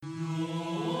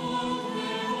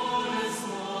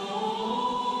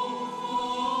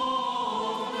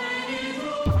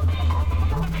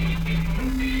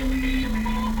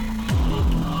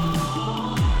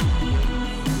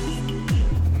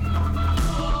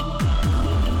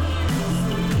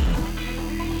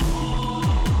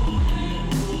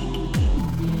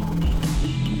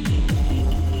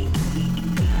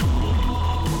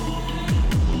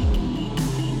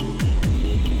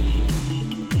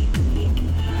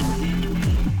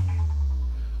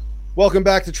Welcome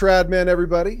back to Trad Men,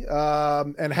 everybody.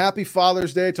 And happy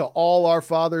Father's Day to all our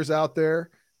fathers out there.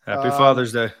 Happy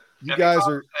Father's Day. You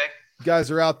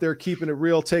guys are out there keeping it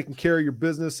real, taking care of your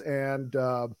business, and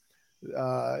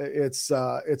it's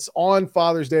on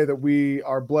Father's Day that we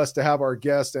are blessed to have our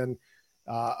guest and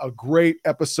a great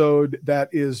episode that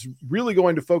is really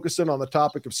going to focus in on the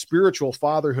topic of spiritual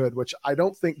fatherhood, which I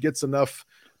don't think gets enough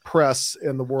press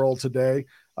in the world today.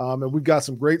 And we've got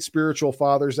some great spiritual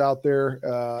fathers out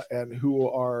there and who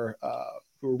are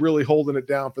really holding it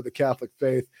down for the Catholic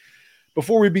faith.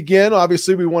 Before we begin,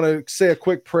 obviously, we want to say a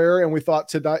quick prayer, and we thought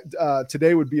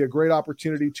today would be a great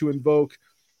opportunity to invoke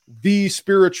the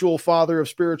spiritual father of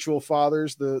spiritual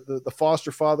fathers, the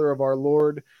foster father of our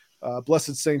Lord,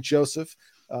 Blessed Saint Joseph.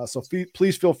 So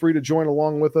please feel free to join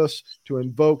along with us to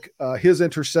invoke his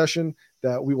intercession,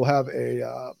 that we will have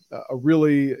a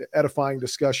really edifying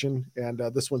discussion, and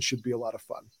this one should be a lot of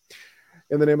fun.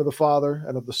 In the name of the Father,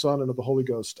 and of the Son, and of the Holy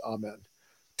Ghost. Amen.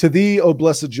 To thee, O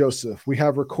blessed Joseph, we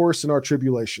have recourse in our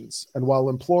tribulations, and while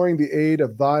imploring the aid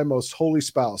of thy most holy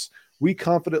spouse, we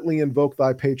confidently invoke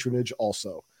thy patronage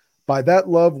also. By that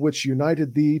love which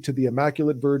united thee to the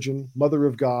Immaculate Virgin, Mother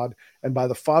of God, and by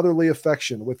the fatherly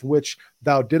affection with which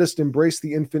thou didst embrace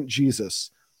the infant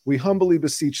Jesus, we humbly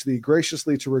beseech thee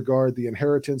graciously to regard the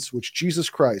inheritance which Jesus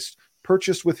Christ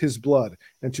purchased with his blood,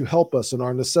 and to help us in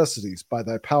our necessities by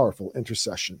thy powerful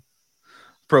intercession.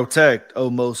 Protect,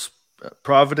 O most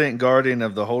provident guardian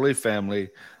of the Holy Family,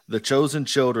 the chosen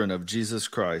children of Jesus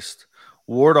Christ.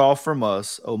 Ward off from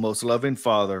us, O most loving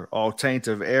Father, all taint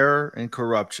of error and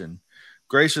corruption.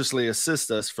 Graciously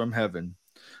assist us from heaven.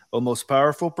 O most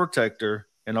powerful protector,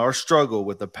 in our struggle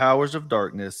with the powers of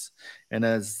darkness, and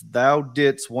as thou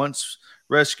didst once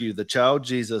rescue the child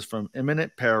Jesus from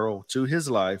imminent peril to his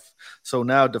life, so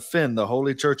now defend the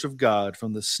Holy Church of God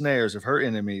from the snares of her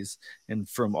enemies and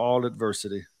from all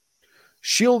adversity.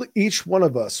 Shield each one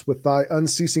of us with thy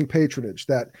unceasing patronage,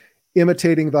 that,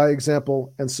 imitating thy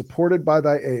example and supported by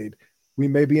thy aid, we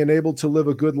may be enabled to live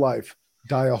a good life,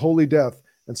 die a holy death,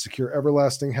 and secure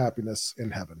everlasting happiness in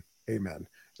heaven. Amen.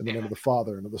 In the name of the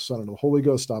Father, and of the Son, and of the Holy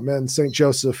Ghost. Amen. Saint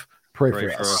Joseph, pray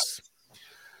for us.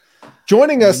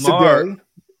 Joining us today.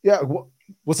 Yeah.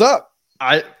 What's up?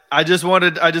 I just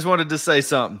wanted to say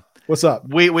something. What's up?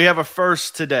 We have a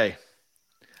first today.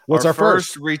 What's our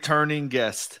first returning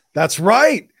guest? That's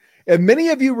right. And many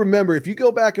of you remember, if you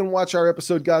go back and watch our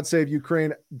episode, God Save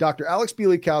Ukraine, Dr. Alex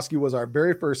Bielikowski was our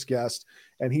very first guest,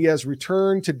 and he has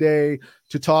returned today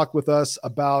to talk with us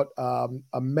about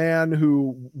a man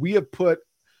who we have put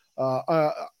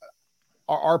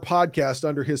our podcast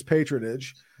under his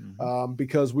patronage,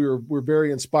 because we're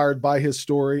very inspired by his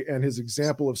story and his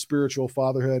example of spiritual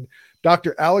fatherhood.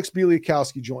 Dr. Alex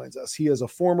Bielikowski joins us. He is a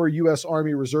former U.S.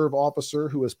 Army Reserve officer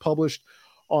who has published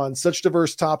on such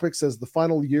diverse topics as the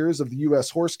final years of the U.S.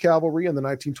 Horse Cavalry in the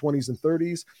 1920s and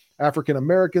 30s, African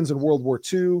Americans in World War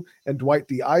II, and Dwight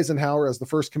D. Eisenhower as the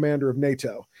first commander of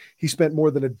NATO. He spent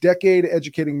more than a decade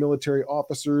educating military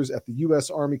officers at the U.S.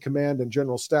 Army Command and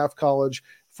General Staff College,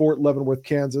 Fort Leavenworth,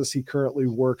 Kansas. He currently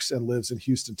works and lives in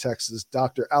Houston, Texas.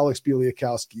 Dr. Alex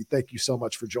Bielikowski, thank you so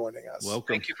much for joining us.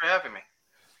 Welcome. Thank you for having me.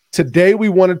 Today, we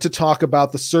wanted to talk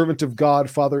about the servant of God,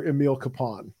 Father Emil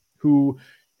Kapaun, who,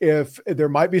 if there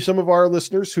might be some of our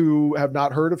listeners who have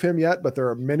not heard of him yet, but there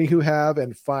are many who have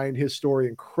and find his story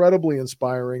incredibly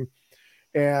inspiring.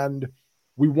 And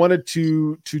we wanted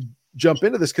to jump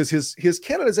into this because his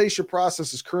canonization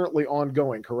process is currently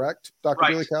ongoing, correct, Dr.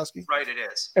 Bielikowski? Right, it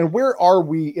is. And where are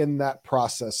we in that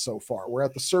process so far? We're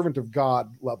at the servant of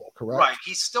God level, correct? Right.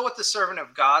 He's still at the servant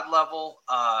of God level.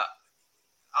 I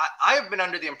have been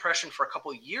under the impression for a couple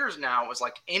of years now, it was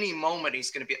like any moment he's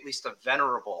going to be at least a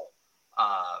venerable,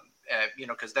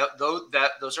 because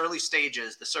those early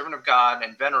stages, the servant of God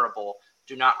and venerable,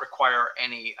 do not require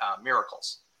any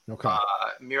miracles. Okay.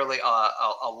 Merely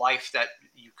a life that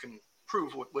you can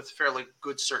prove with fairly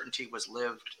good certainty was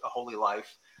lived, a holy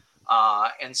life.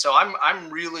 And so I'm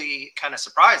really kind of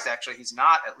surprised, actually, he's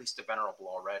not at least a venerable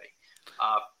already.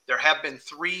 There have been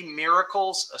 3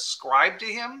 miracles ascribed to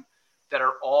him that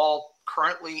are all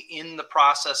currently in the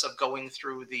process of going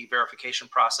through the verification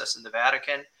process in the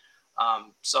Vatican.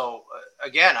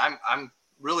 Again, I'm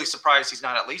really surprised he's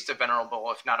not at least a venerable,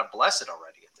 if not a blessed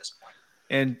already at this point.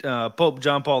 And Pope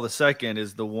John Paul II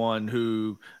is the one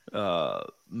who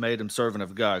made him servant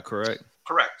of God, correct?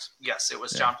 Correct. Yes, it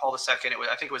was John Paul II.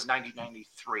 I think it was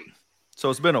 1993. So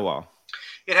it's been a while.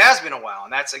 It has been a while,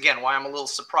 and that's, again, why I'm a little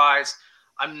surprised.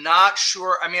 I'm not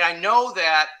sure. I mean, I know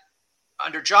that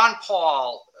under John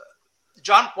Paul,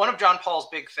 one of John Paul's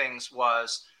big things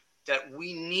was that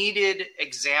we needed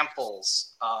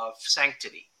examples of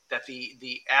sanctity, that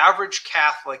the average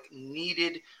Catholic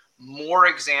needed more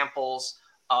examples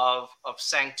of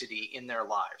sanctity in their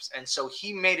lives. And so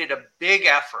he made it a big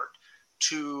effort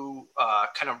to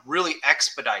kind of really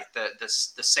expedite the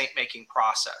saint-making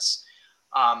process.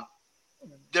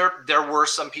 There were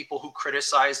some people who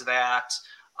criticized that,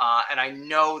 and I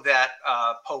know that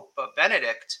Pope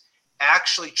Benedict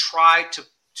actually tried to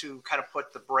kind of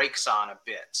put the brakes on a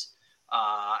bit.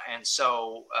 And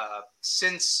so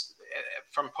since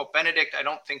from Pope Benedict, I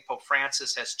don't think Pope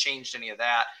Francis has changed any of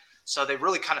that. So they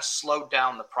really kind of slowed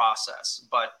down the process.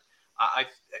 But I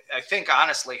think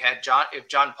honestly, if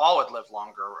John Paul had lived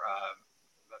longer,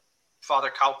 Father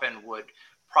Kapaun would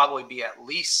probably be at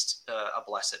least a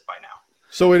blessed by now.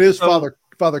 So it is Father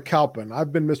Kapaun.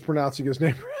 I've been mispronouncing his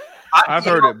name. I've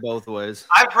heard it both ways.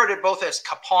 I've heard it both as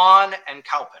Kapaun and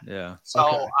Kapaun. Yeah. So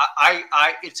okay.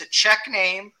 I it's a Czech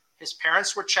name. His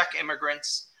parents were Czech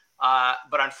immigrants,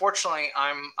 but unfortunately,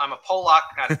 I'm a Polak,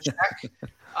 not a Czech,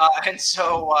 and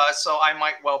so I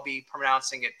might well be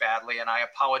pronouncing it badly. And I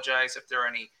apologize if there are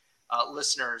any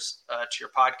listeners to your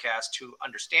podcast who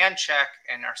understand Czech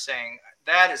and are saying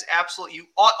that is absolutely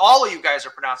all of you guys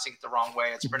are pronouncing it the wrong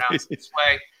way. It's pronounced this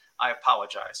way. I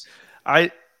apologize.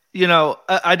 I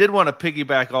did want to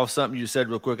piggyback off something you said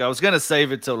real quick. I was going to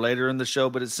save it till later in the show,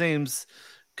 but it seems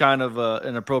kind of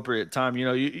an appropriate time.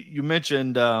 You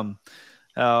mentioned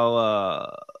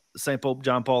how St. Pope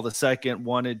John Paul II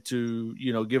wanted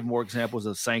to, give more examples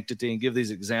of sanctity and give these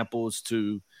examples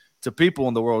to people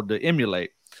in the world to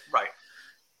emulate. Right.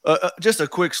 Just a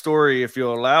quick story, if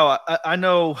you'll allow. I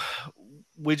know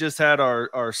we just had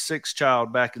our sixth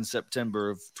child back in September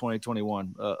of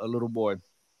 2021, a little boy.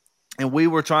 And we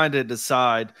were trying to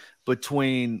decide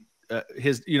between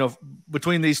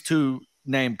between these two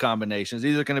name combinations,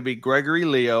 either going to be Gregory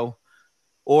Leo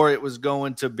or it was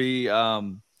going to be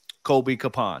Colby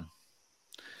Kapaun.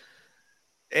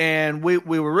 And we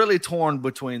were really torn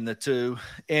between the two.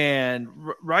 And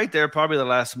right there, probably the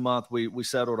last month, we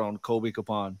settled on Colby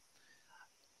Kapaun.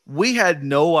 We had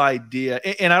no idea.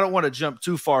 And I don't want to jump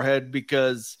too far ahead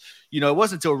because, it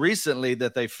wasn't until recently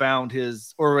that they found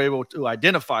his or were able to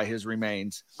identify his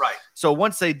remains. Right. So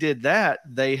once they did that,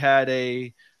 they had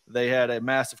a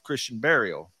massive Christian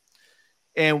burial.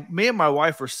 And me and my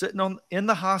wife were sitting in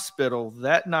the hospital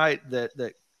that night that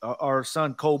our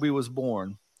son Colby was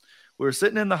born. We were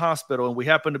sitting in the hospital and we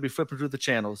happened to be flipping through the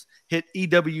channels, hit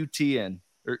EWTN.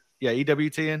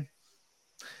 EWTN.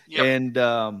 Yep.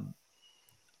 And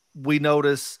we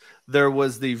noticed there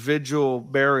was the vigil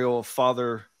burial of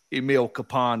Father Emil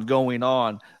Kapaun going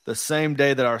on the same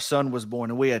day that our son was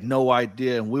born. And we had no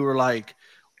idea. And we were like,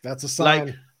 that's a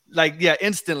sign.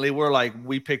 Instantly we're like,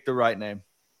 we picked the right name.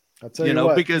 I'll tell you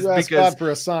what, because you ask God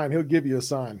for a sign, he'll give you a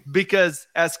sign. Because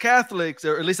as Catholics,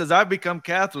 or at least as I've become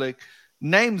Catholic,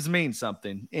 names mean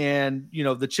something. And,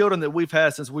 the children that we've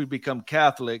had since we've become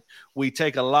Catholic, we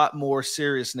take a lot more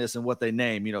seriousness in what they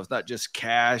name. It's not just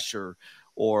Cash or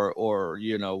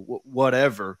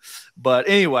whatever. But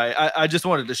anyway, I just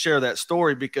wanted to share that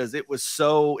story because it was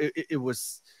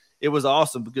it was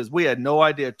awesome because we had no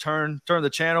idea. Turn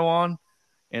the channel on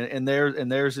and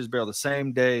there's his burial the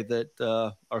same day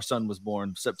that our son was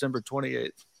born, September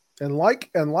 28th. And like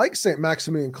St.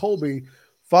 Maximilian Kolbe,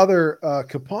 Father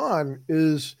Kapaun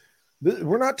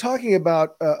we're not talking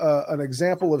about an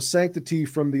example of sanctity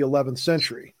from the 11th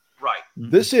century. Right.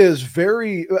 This is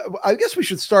very. I guess we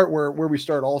should start where we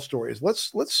start all stories.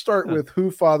 Let's start with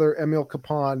who Father Emil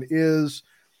Kapaun is,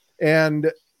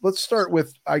 and let's start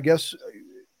with, I guess,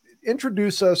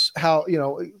 introduce us how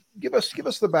give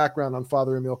us the background on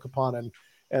Father Emil Kapaun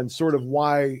and sort of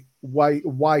why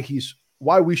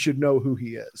we should know who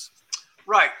he is.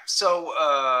 Right. So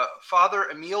Father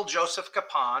Emil Joseph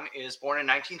Kapaun is born in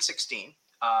 1916.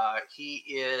 He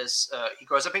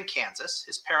grows up in Kansas.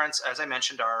 His parents, as I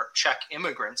mentioned, are Czech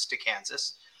immigrants to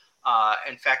Kansas.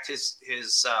 In fact, his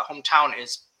hometown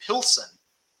is Pilsen,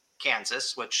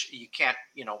 Kansas, which you can't,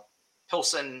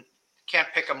 Pilsen can't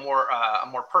pick a more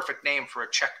perfect name for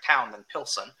a Czech town than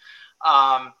Pilsen.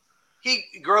 He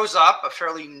grows up a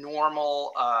fairly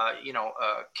normal,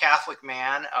 Catholic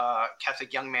man,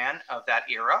 Catholic young man of that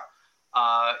era.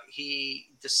 He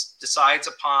decides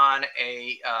upon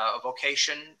a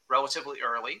vocation relatively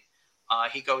early.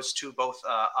 He goes to both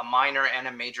a minor and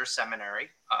a major seminary.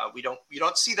 You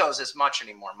don't see those as much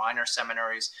anymore. Minor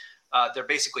seminaries, they're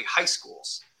basically high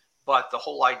schools. But the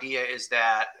whole idea is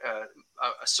that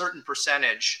a certain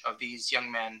percentage of these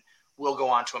young men will go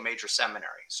on to a major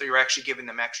seminary. So you're actually giving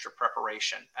them extra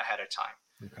preparation ahead of time.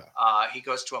 Okay. He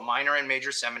goes to a minor and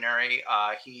major seminary.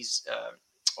 He's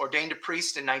ordained a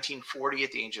priest in 1940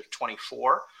 at the age of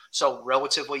 24, so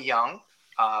relatively young.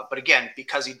 But again,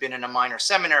 because he'd been in a minor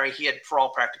seminary, he had, for all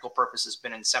practical purposes,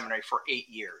 been in seminary for 8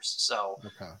 years. So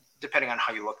depending on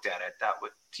how you looked at it,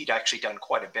 he'd actually done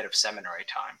quite a bit of seminary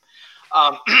time.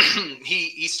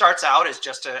 He starts out as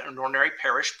just an ordinary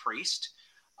parish priest.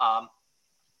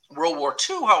 World War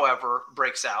II, however,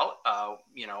 breaks out.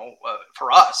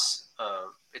 For us,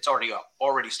 it's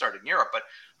already started in Europe, but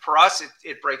for us,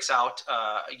 it breaks out.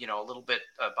 A little bit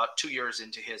about 2 years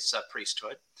into his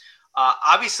priesthood.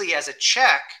 Obviously, as a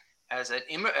Czech,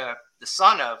 the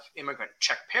son of immigrant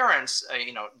Czech parents,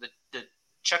 the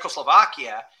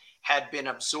Czechoslovakia had been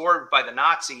absorbed by the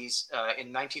Nazis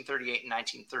in 1938 and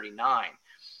 1939.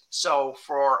 So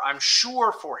I'm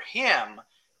sure for him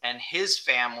and his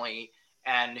family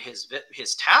and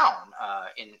his town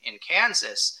in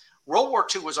Kansas, World War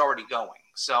II was already going.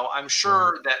 So I'm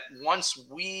sure that once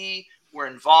we were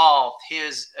involved,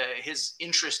 his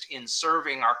interest in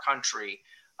serving our country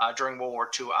during World War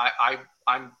II,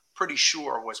 I'm pretty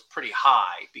sure was pretty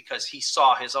high, because he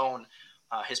saw his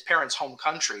parents' home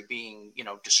country being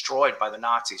destroyed by the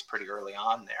Nazis pretty early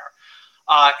on there.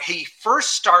 He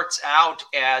first starts out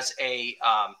as a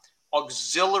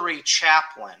auxiliary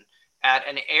chaplain at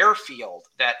an airfield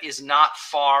that is not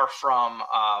far from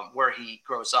where he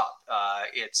grows up.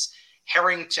 It's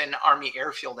Harrington Army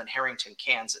Airfield in Harrington,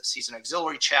 Kansas. He's an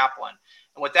auxiliary chaplain.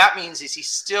 And what that means is he's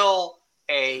still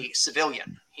a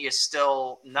civilian. He is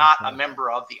still not a member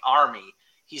of the Army.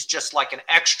 He's just like an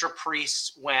extra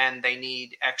priest when they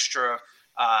need extra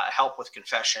help with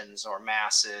confessions or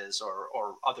masses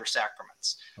or other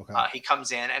sacraments. He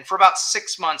comes in, and for about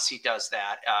 6 months he does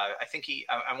that.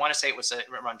 I want to say it was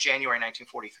around January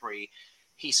 1943.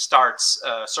 He starts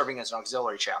serving as an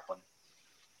auxiliary chaplain.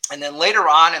 And then later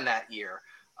on in that year,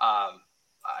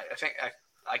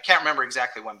 I can't remember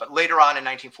exactly when, but later on in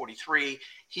 1943,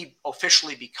 he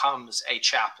officially becomes a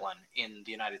chaplain in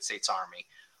the United States Army.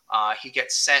 He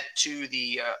gets sent to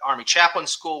the Army Chaplain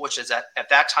School, which is at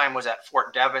that time was at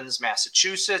Fort Devens,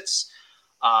 Massachusetts.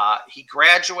 He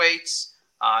graduates.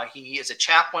 He is a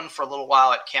chaplain for a little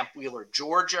while at Camp Wheeler,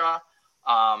 Georgia.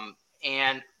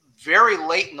 And very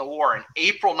late in the war, in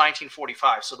April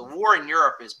 1945, so the war in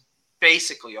Europe is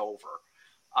basically over,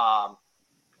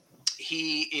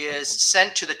 he is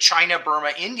sent to the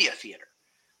China-Burma-India Theater.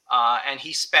 And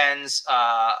he spends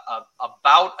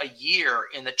about a year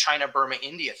in the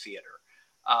China-Burma-India Theater,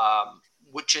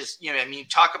 which is, you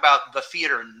talk about the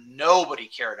theater nobody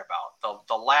cared about,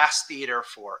 the last theater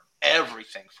for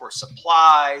everything, for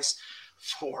supplies,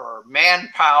 for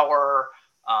manpower,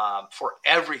 for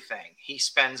everything. He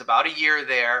spends about a year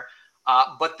there.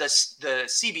 But the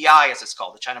CBI, as it's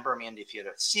called, the China-Burma-India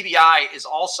Theater, CBI is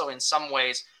also in some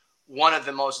ways one of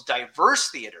the most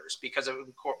diverse theaters, because of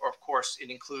course it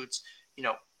includes,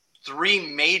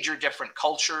 3 major different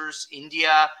cultures: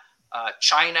 India,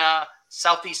 China,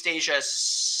 Southeast Asia is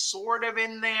sort of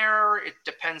in there. It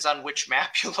depends on which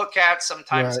map you look at.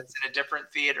 Sometimes it's in a different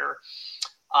theater.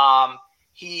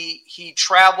 He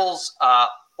travels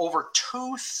over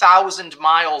 2,000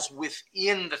 miles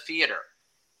within the theater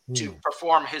to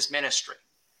perform his ministry,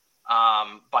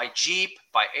 by jeep,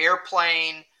 by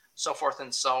airplane, so forth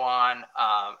and so on.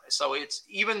 So it's,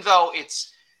 even though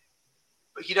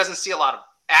he doesn't see a lot of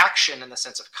action in the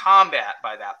sense of combat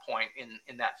by that point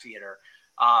in that theater,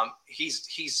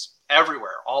 he's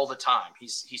everywhere all the time.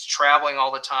 He's traveling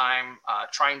all the time,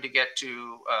 trying to get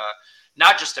to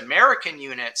not just American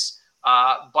units,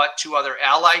 but to other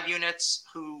Allied units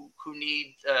who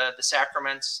need the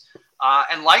sacraments,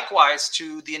 and likewise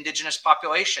to the indigenous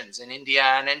populations in India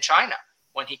and in China.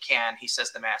 When he can, he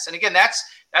says the Mass. And again,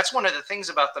 that's one of the things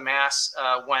about the Mass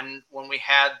when we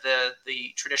had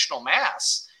the traditional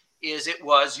Mass, is it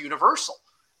was universal.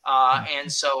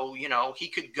 And so, he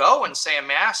could go and say a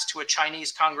Mass to a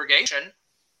Chinese congregation,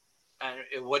 and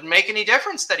it wouldn't make any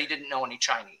difference that he didn't know any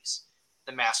Chinese.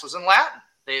 The Mass was in Latin.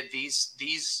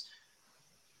 These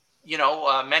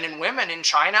men and women in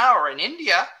China or in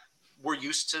India were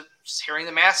used to hearing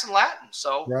the Mass in Latin.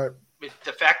 So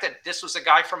the fact that this was a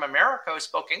guy from America who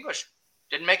spoke English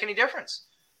didn't make any difference,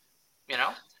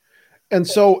 And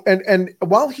so, and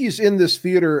while he's in this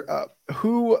theater, I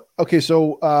guess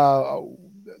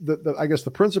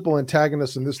the principal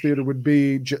antagonist in this theater would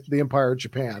be the Empire of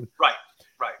Japan. Right.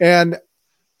 And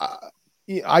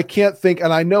I can't think,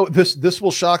 and I know this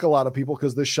will shock a lot of people,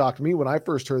 because this shocked me when I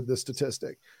first heard this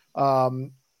statistic.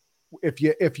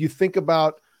 If you think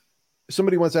about,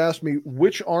 somebody once asked me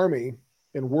which army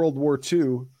in World War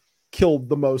II killed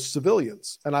the most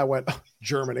civilians, and I went,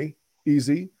 Germany,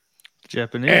 easy.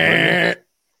 Japanese.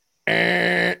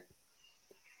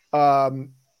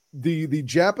 The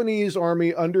Japanese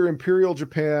army under Imperial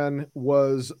Japan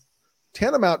was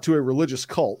tantamount to a religious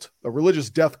cult, a religious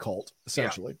death cult,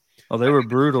 essentially. Yeah. Oh, they were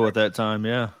brutal at that time.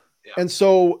 Yeah. And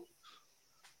so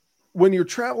when you're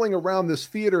traveling around this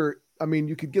theater, I mean,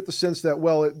 you could get the sense that,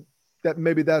 well, that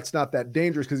maybe that's not that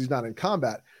dangerous because he's not in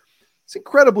combat. It's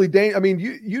incredibly dangerous. I mean,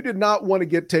 you did not want to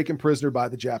get taken prisoner by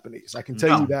the Japanese. I can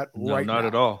tell you that right now. Not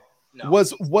at all. No.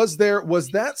 Was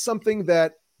that something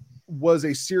that was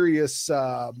a serious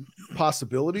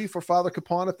possibility for Father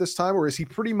Kapaun at this time, or is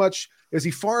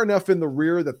he far enough in the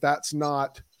rear that that's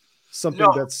not something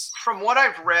that's... From what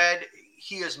I've read,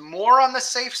 he is more on the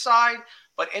safe side,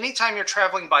 but anytime you're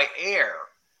traveling by air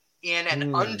in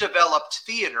an undeveloped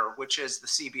theater, which is the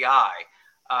CBI,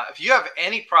 if you have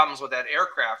any problems with that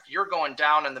aircraft, you're going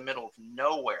down in the middle of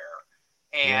nowhere.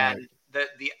 And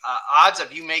the odds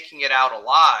of you making it out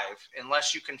alive,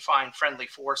 unless you can find friendly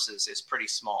forces, is pretty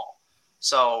small.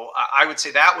 So I would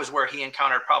say that was where he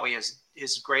encountered probably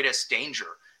his greatest danger,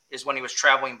 is when he was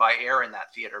traveling by air in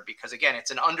that theater, because again,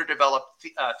 it's an underdeveloped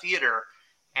theater,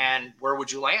 and where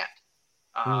would you land?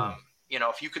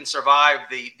 If you can survive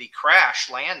the crash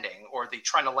landing or the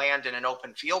trying to land in an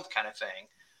open field kind of thing,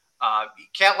 you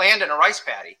can't land in a rice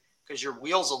paddy because your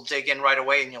wheels will dig in right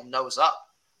away and you'll nose up.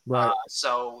 Right.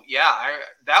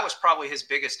 That was probably his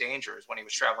biggest danger, is when he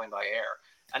was traveling by air.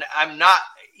 And I'm not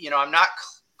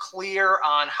clear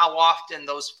on how often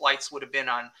those flights would have been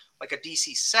on like a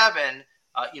DC-7,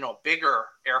 bigger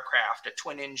aircraft, a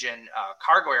twin engine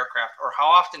cargo aircraft, or how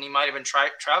often he might have been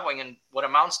traveling in what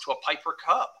amounts to a Piper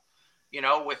Cub,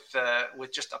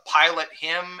 with just a pilot,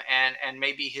 him, and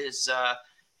maybe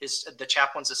the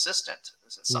chaplain's assistant,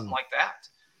 something like that.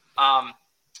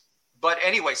 But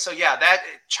anyway, so that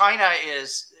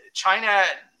China,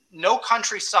 no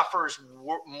country suffers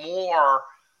more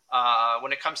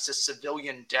when it comes to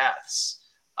civilian deaths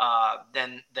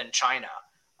than China.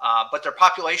 But their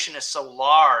population is so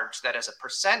large that as a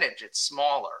percentage, it's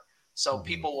smaller. So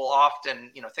people will often,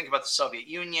 think about the Soviet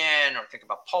Union or think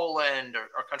about Poland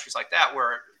or countries like that,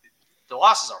 where the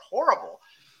losses are horrible,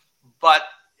 but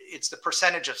it's the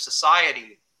percentage of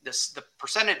society.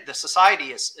 The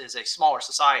society is a smaller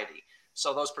society.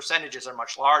 So those percentages are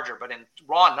much larger, but in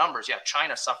raw numbers,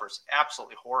 China suffers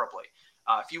absolutely horribly.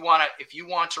 If you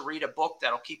want to read a book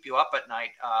that'll keep you up at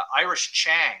night, Irish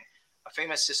Chang, a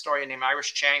famous historian named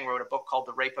Irish Chang, wrote a book called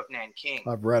The Rape of Nanking.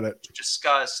 I've read it.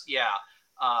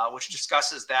 Which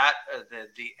discusses that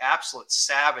the absolute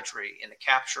savagery in the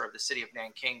capture of the city of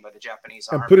Nanking by the Japanese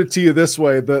army. And put it to you this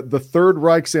way: the Third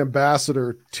Reich's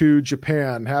ambassador to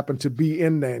Japan happened to be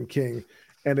in Nanking,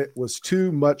 and it was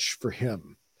too much for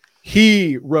him.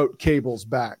 He wrote cables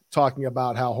back talking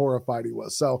about how horrified he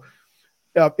was. So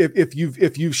if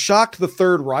you've shocked the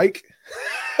Third Reich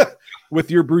with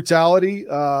your brutality,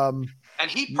 and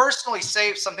he personally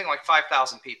saved something like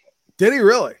 5,000 people. Did he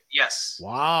really? Yes.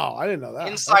 Wow, I didn't know that.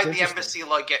 Inside the embassy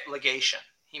legation,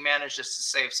 he managed just to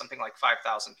save something like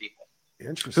 5,000 people.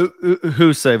 Interesting.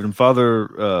 Who saved him? Father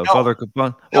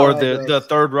Kapaun, or the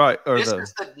Third Reich, or this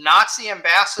is the Nazi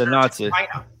ambassador to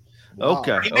China. Wow.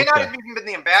 Okay. He may not have even been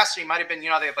the ambassador. He might have been, they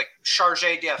have like charge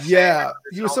d'affaires. Yeah,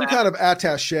 he was some kind of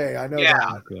attaché. I know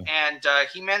that. Okay. And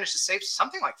he managed to save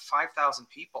something like 5,000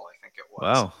 people, I think it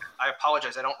was. Wow. I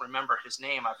apologize. I don't remember his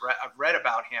name. I've read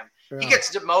about him. Yeah. He gets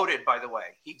demoted, by the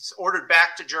way. He's ordered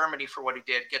back to Germany for what he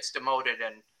did, gets demoted,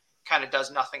 and kind of does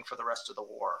nothing for the rest of the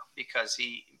war because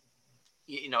he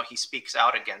speaks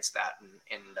out against that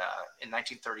in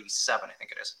 1937, I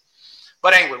think it is.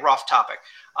 But anyway, we're off topic.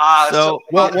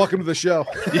 Welcome to the show.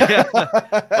 Yeah,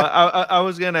 I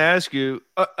was going to ask you.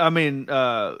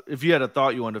 If you had a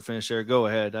thought you wanted to finish there, go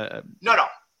ahead. No,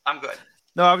 I'm good.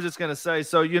 No, I was just going to say.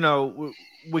 So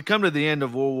we come to the end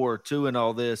of World War II and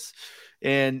all this,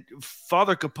 and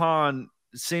Father Kapaun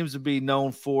seems to be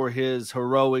known for his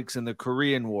heroics in the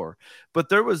Korean War. But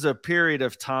there was a period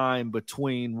of time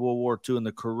between World War II and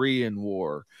the Korean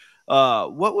War.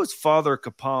 What was Father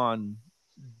Kapaun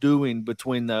doing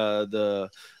between the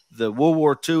World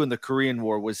War II and the Korean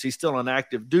War? Was he still on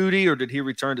active duty, or did he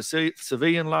return to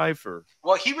civilian life?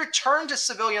 Well, he returned to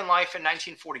civilian life in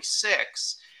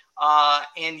 1946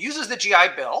 and uses the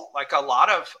GI Bill like a lot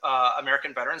of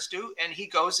American veterans do, and he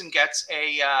goes and gets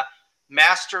a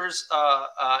master's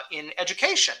in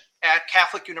education at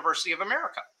Catholic University of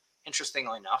America,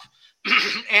 interestingly enough.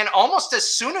 And almost as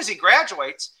soon as he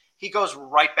graduates, he goes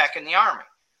right back in the Army.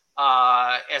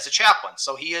 As a chaplain.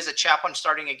 So he is a chaplain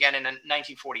starting again in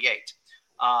 1948.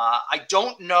 I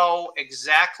don't know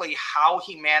exactly how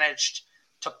he managed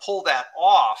to pull that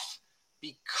off,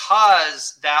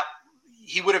 because that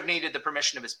he would have needed the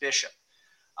permission of his bishop.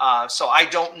 So I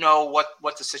don't know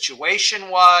what the situation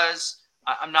was.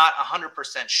 I'm not 100%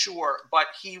 sure, but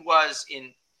he was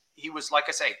in was, like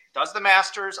I say, does the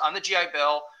masters on the GI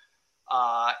Bill,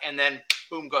 and then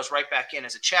boom, goes right back in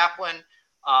as a chaplain.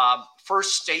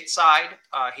 First stateside,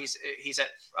 he's at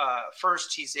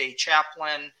first he's a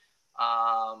chaplain.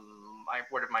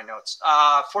 Where did my notes?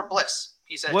 Fort Bliss.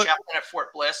 He's a chaplain at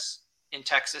Fort Bliss in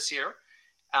Texas here.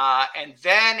 And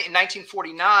then in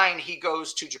 1949, he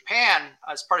goes to Japan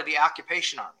as part of the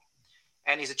Occupation Army.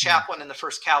 And he's a chaplain in the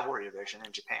 1st Cavalry Division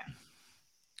in Japan.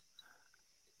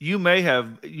 You may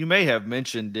have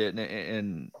mentioned it,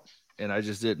 and I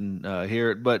just didn't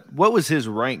hear it. But what was his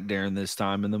rank during this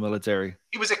time in the military?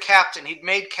 He was a captain. He'd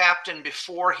made captain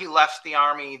before he left the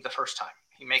Army the first time.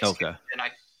 He makes captain, and I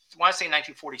want to say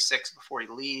 1946 before he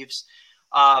leaves.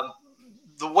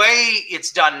 The way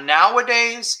it's done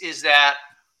nowadays is that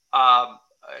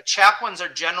chaplains are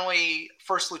generally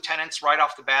first lieutenants right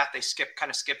off the bat. They skip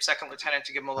second lieutenant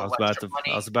to give them a little extra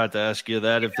money. I was about to ask you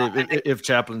that if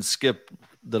chaplains skip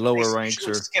the lower ranks,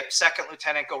 or skip second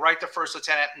lieutenant, go right to first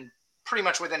lieutenant, and pretty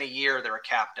much within a year they're a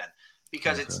captain,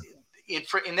 because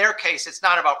in their case it's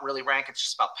not about really rank, it's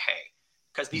just about pay,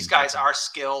 because these guys are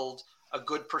skilled. A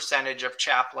good percentage of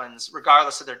chaplains,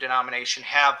 regardless of their denomination,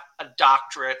 have a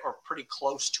doctorate or pretty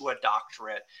close to a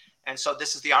doctorate. And so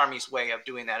this is the Army's way of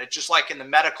doing that. It's just like in the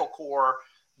medical corps,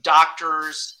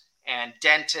 doctors and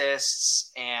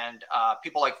dentists and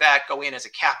people like that go in as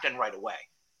a captain right away.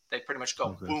 They pretty much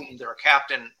go, boom, they're a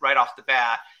captain right off the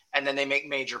bat. And then they make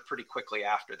major pretty quickly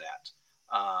after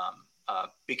that.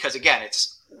 Because again,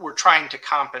 we're trying to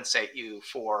compensate you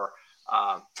for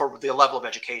the level of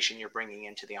education you're bringing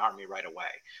into the Army right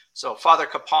away. So Father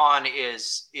Kapaun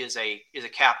is a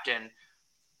captain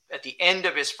at the end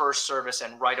of his first service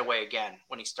and right away again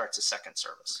when he starts his second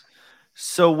service.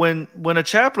 So when a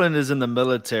chaplain is in the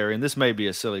military, and this may be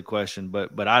a silly question,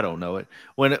 but I don't know it.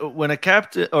 When a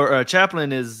captain or a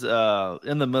chaplain is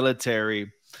in the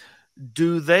military,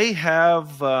 do they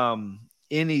have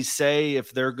any say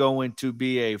if they're going to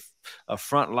be a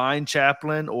frontline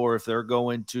chaplain, or if they're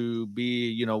going to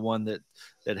be, one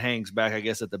that hangs back, I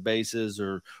guess, at the bases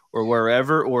or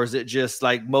wherever? Or is it just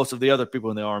like most of the other people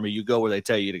in the Army, you go where they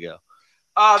tell you to go?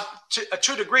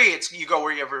 To a degree, it's you go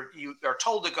wherever you are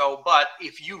told to go. But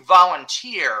if you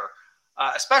volunteer,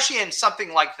 especially in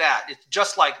something like that, it's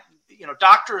just like,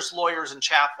 doctors, lawyers, and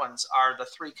chaplains are the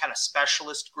 3 kind of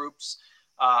specialist groups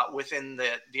within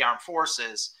the armed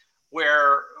forces,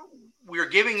 where we're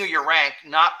giving you your rank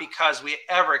not because we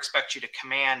ever expect you to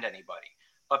command anybody,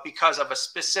 but because of a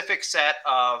specific set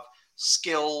of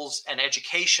skills and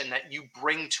education that you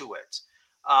bring to it.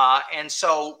 And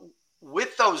so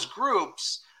with those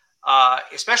groups,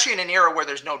 especially in an era where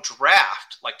there's no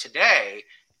draft like today,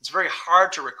 it's very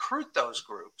hard to recruit those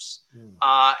groups.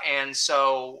 And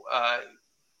so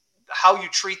how you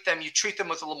treat them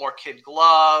with a little more kid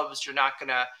gloves. You're not going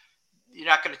to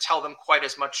tell them quite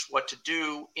as much what to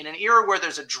do. In an era where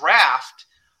there's a draft,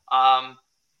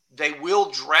 they will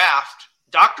draft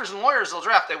doctors and lawyers.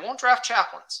 They won't draft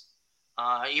chaplains.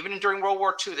 Even during World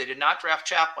War II, they did not draft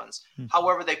chaplains.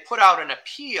 However, they put out an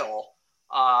appeal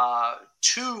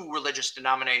to religious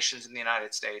denominations in the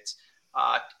United States,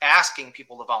 asking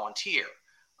people to volunteer.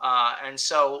 And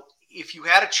so if you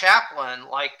had a chaplain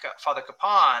like Father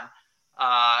Kapaun,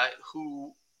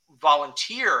 who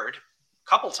volunteered a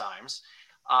couple times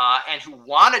and who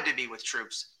wanted to be with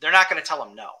troops, they're not going to tell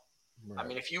him no. Right. I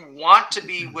mean, if you want to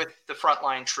be with the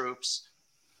frontline troops,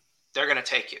 they're going to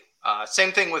take you.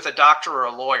 Same thing with a doctor or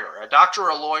a lawyer. A doctor or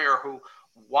a lawyer who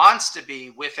wants to be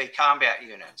with a combat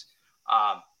unit,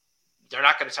 they're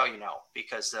not going to tell you no,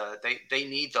 because they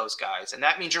need those guys. And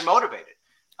that means you're motivated.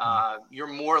 You're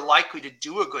more likely to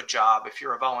do a good job if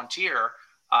you're a volunteer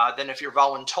than if you're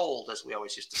voluntold, as we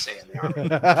always used to say in the Army.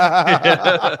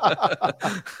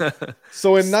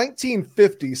 So in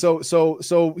 1950,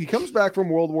 so he comes back from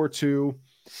World War II,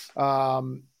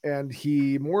 and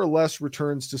he more or less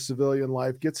returns to civilian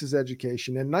life, gets his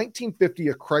education. In 1950,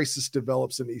 a crisis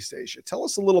develops in East Asia. Tell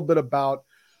us a little bit about,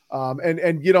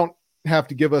 and you don't have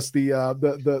to give us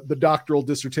the doctoral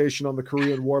dissertation on the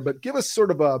Korean War, but give us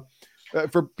sort of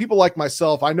for people like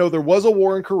myself, I know there was a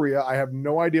war in Korea. I have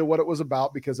no idea what it was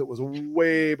about because it was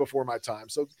way before my time.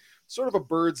 So sort of a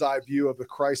bird's eye view of the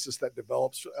crisis that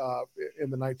develops in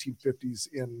the 1950s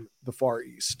in the Far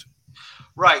East.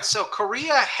 Right. So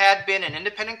Korea had been an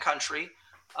independent country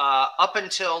up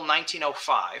until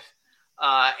 1905.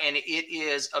 And it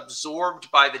is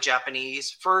absorbed by the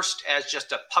Japanese, first as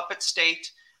just a puppet state.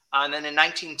 And then in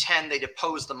 1910, they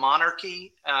depose the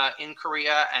monarchy in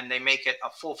Korea, and they make it a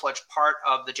full-fledged part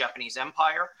of the Japanese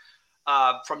Empire.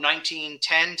 From 1910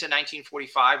 to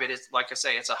 1945, it is, like I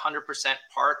say, it's 100%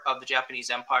 part of the Japanese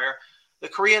Empire. The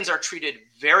Koreans are treated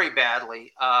very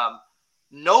badly.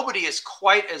 Nobody is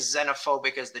quite as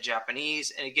xenophobic as the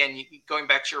Japanese. And again, going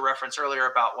back to your reference earlier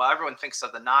about, well, everyone thinks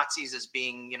of the Nazis as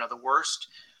being, the worst,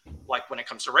 like when it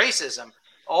comes to racism.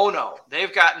 Oh, no,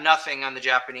 they've got nothing on the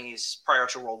Japanese prior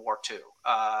to World War II.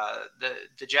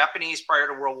 The Japanese prior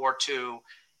to World War II,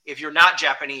 if you're not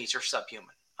Japanese, you're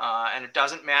subhuman. And it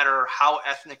doesn't matter how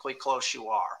ethnically close you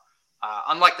are.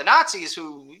 Unlike the Nazis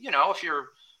who, if you're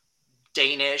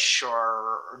Danish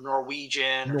or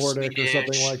Norwegian or Nordic Swedish, or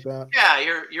something like that. Yeah,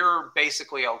 you're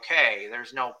basically okay.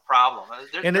 There's no problem.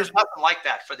 There's nothing like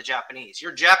that for the Japanese.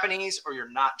 You're Japanese or you're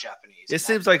not Japanese. It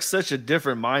seems like such a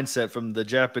different mindset from the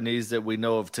Japanese that we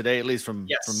know of today, at least from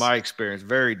my experience.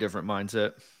 Very different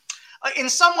mindset. In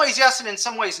some ways, yes, and in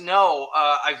some ways, no.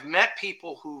 I've met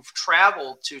people who've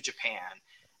traveled to Japan,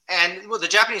 and the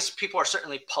Japanese people are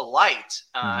certainly polite,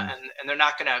 and they're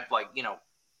not going to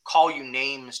call you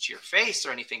names to your face or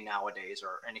anything nowadays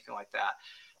or anything like that.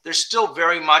 There's still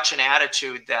very much an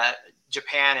attitude that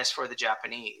Japan is for the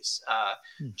Japanese.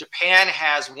 Japan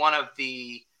has one of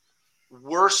the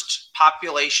worst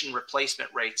population replacement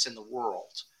rates in the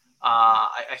world.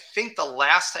 I think the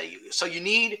last so you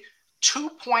need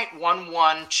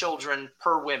 2.11 children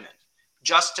per woman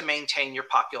just to maintain your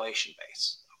population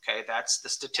base. Okay, that's the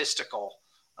statistical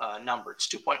number. It's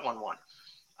 2.11.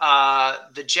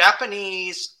 The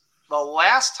Japanese, the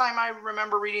last time I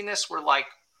remember reading this, were like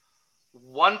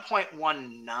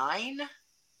 1.19.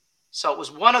 So it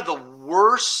was one of the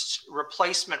worst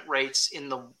replacement rates in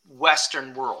the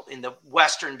Western world, in the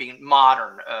Western being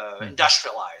modern,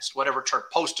 industrialized, whatever term,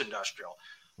 post-industrial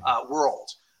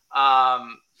world.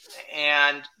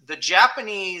 And the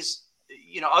Japanese,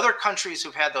 other countries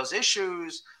who've had those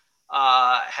issues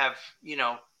have,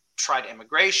 tried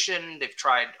immigration. They've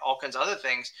tried all kinds of other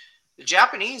things. The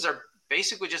Japanese are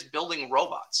basically just building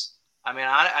robots. I mean,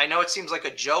 I know it seems like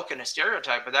a joke and a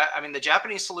stereotype, but the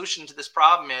Japanese solution to this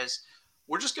problem is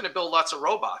we're just going to build lots of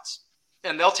robots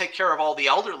and they'll take care of all the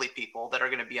elderly people that are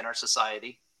going to be in our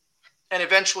society. And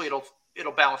eventually it'll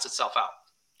balance itself out.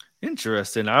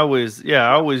 Interesting. I always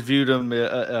viewed them.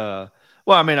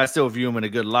 I still view them in a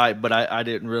good light, but I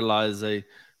didn't realize they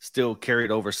still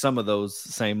carried over some of those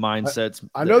same mindsets.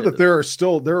 I know that there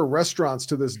are restaurants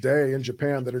to this day in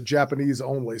Japan that are Japanese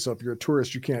only. So if you're a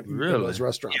tourist, you can't eat in those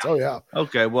restaurants. Yeah. Oh yeah.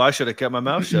 Okay. Well, I should have kept my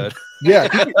mouth shut.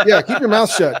 Keep your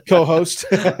mouth shut, co-host.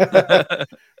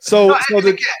 It's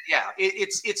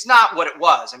not what it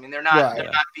was. I mean, they're not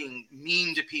being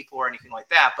mean to people or anything like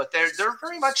that, but they're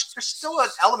very much, there's still an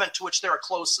element to which they're a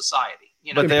closed society.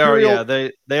 But they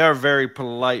are very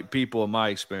polite people in my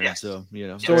experience.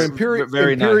 Yes. So,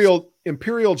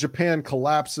 Imperial Japan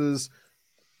collapses,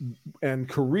 and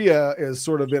Korea is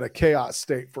sort of in a chaos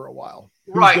state for a while.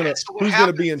 Who's going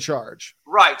to be in charge?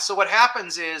 Right. So what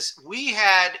happens is we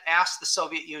had asked the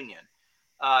Soviet Union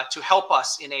to help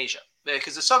us in Asia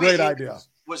because the Soviet Union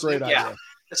was great idea.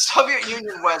 The Soviet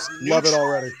Union was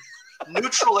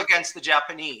neutral against the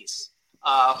Japanese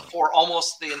for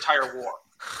almost the entire war.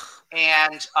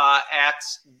 And at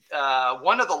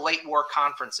one of the late war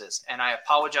conferences, and I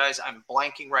apologize, I'm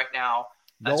blanking right now.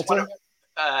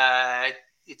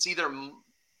 It's either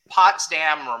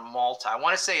Potsdam or Malta. I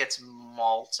want to say it's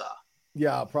Malta.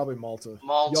 Yeah, probably Malta.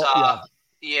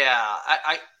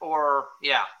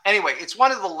 Anyway, it's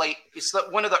one of the late. It's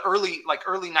one of the early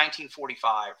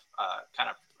 1945 kind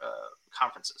of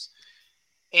conferences,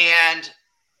 and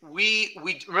we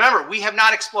remember we have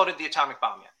not exploded the atomic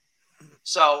bomb yet.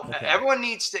 So everyone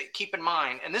needs to keep in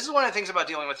mind, and this is one of the things about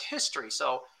dealing with history.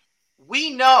 So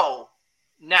we know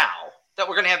now that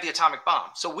we're going to have the atomic bomb.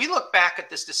 So we look back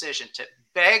at this decision to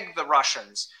beg the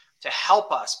Russians to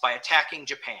help us by attacking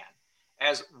Japan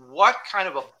as what kind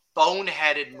of a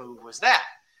boneheaded move was that?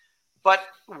 But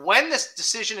when this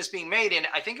decision is being made in,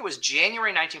 I think it was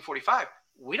January 1945,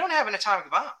 we don't have an atomic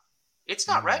bomb. It's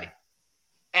not ready.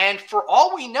 And for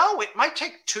all we know, it might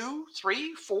take 2,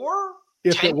 3, 4,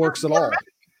 if it works at all.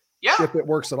 Yeah. If it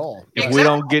works at all. Exactly. We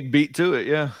don't get beat to it.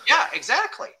 Yeah. Yeah,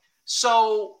 exactly.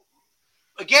 So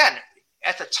again,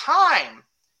 at the time,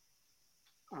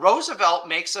 Roosevelt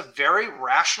makes a very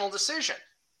rational decision.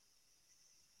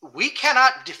 We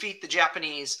cannot defeat the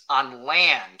Japanese on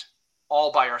land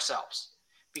all by ourselves.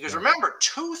 Because remember,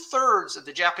 2/3 of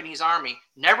the Japanese army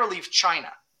never leave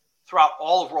China throughout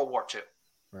all of World War II.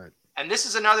 Right. And this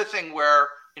is another thing where,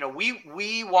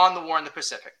 we won the war in the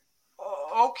Pacific.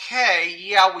 Okay,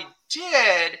 yeah, we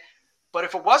did. But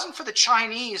if it wasn't for the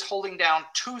Chinese holding down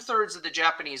 2/3 of the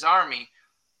Japanese army,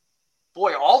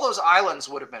 boy, all those islands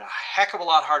would have been a heck of a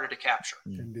lot harder to capture.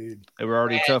 Indeed. They were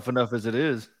already tough enough as it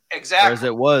is. Exactly. Or as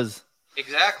it was.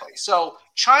 Exactly. So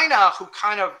China, who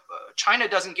kind of China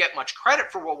doesn't get much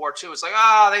credit for World War II. It's like,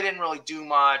 they didn't really do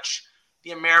much.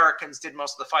 The Americans did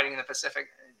most of the fighting in the Pacific.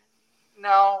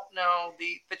 No.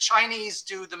 The Chinese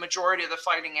do the majority of the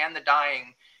fighting and the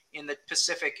dying in the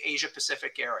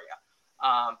Asia-Pacific area.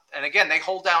 And again, they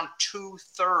hold down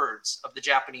 2/3 of the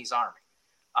Japanese army.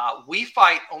 We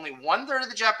fight only 1/3 of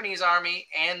the Japanese army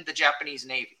and the Japanese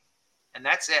Navy, and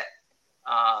that's it.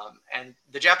 And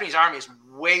the Japanese army is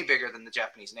way bigger than the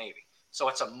Japanese Navy, so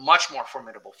it's a much more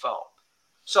formidable foe.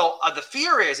 So the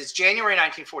fear is it's January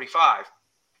 1945,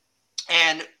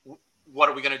 and what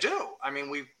are we going to do? I mean,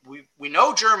 we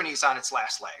know Germany's on its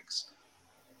last legs.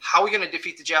 How are we going to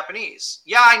defeat the Japanese?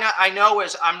 Yeah, I know.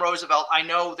 As I'm Roosevelt, I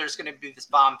know there's going to be this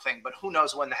bomb thing, but who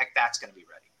knows when the heck that's going to be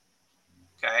ready?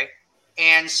 Okay.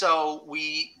 And so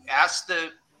we asked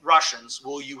the Russians,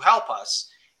 will you help us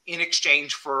in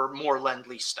exchange for more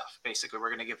Lend-Lease stuff? Basically, we're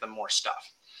going to give them more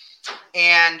stuff.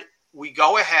 And we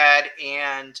go ahead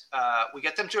and we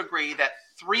get them to agree that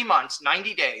 3 months,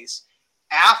 90 days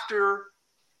after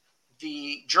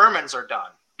the Germans are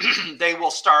done, they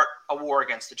will start a war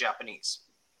against the Japanese.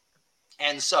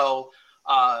 And so,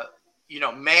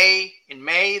 in May,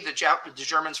 the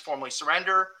Germans formally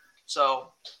surrender.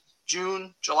 So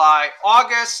June, July,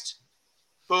 August,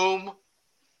 boom,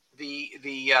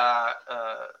 the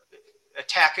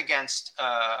attack against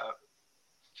the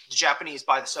Japanese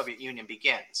by the Soviet Union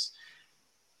begins.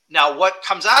 Now, what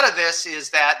comes out of this is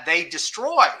that they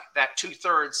destroy that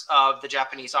 2/3 of the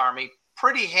Japanese army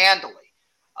pretty handily.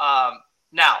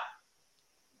 Now,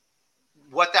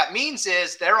 what that means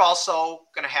is they're also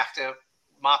going to have to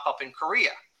mop up in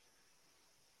Korea.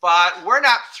 But we're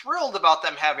not thrilled about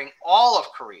them having all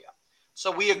of Korea. So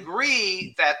we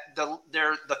agree that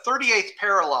the 38th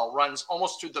parallel runs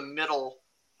almost through the middle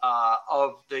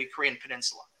of the Korean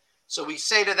Peninsula. So we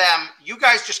say to them, you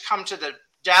guys just come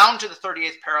down to the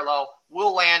 38th parallel.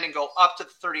 We'll land and go up to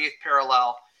the 38th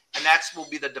parallel. And will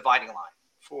be the dividing line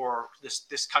for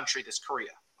this country, this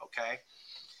Korea. Okay.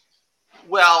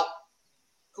 Well,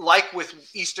 like with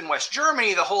East and West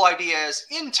Germany, the whole idea is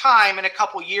in time, in a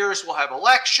couple years, we'll have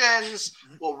elections,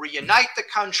 we'll reunite the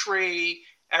country,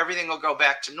 everything will go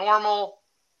back to normal.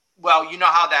 Well, you know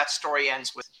how that story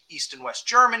ends with East and West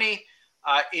Germany.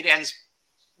 It ends,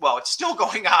 it's still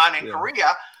going on in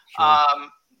Korea. Sure.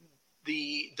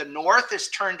 The North is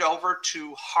turned over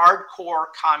to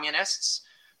hardcore communists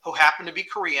who happen to be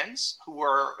Koreans, who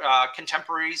were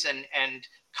contemporaries and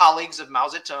colleagues of Mao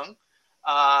Zedong.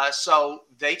 So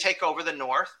they take over the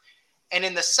North. And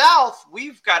in the South,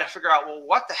 we've got to figure out,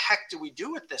 what the heck do we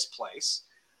do with this place?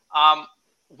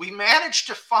 We managed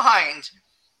to find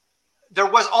there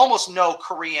was almost no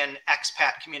Korean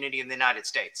expat community in the United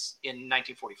States in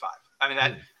 1945. I mean,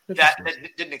 that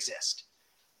didn't exist.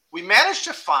 We managed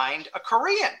to find a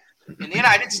Korean in the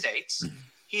United States.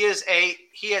 He has a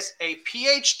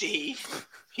PhD.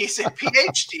 He's a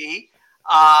PhD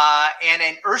and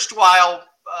an erstwhile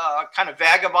kind of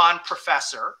vagabond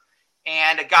professor,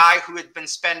 and a guy who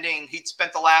he'd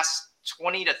spent the last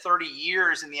 20 to 30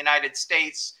 years in the United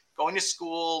States going to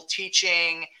school,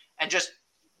 teaching, and just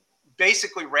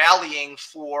basically rallying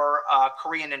for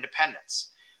Korean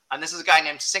independence. And this is a guy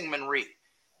named Syngman Rhee.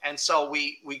 And so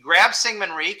we grabbed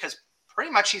Syngman Rhee because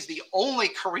pretty much he's the only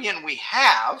Korean we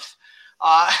have.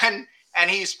 And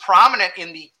he's prominent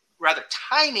in the rather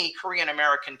tiny Korean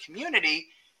American community.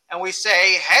 And we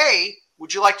say, hey,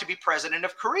 would you like to be president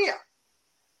of Korea?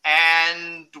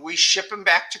 And we ship him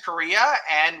back to Korea,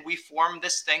 and we form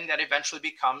this thing that eventually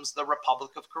becomes the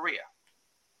Republic of Korea.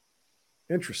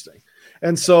 Interesting.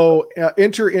 And so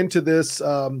enter into this,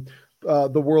 the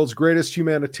world's greatest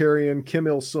humanitarian, Kim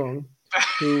Il-sung,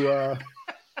 who,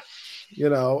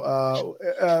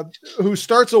 who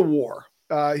starts a war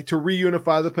to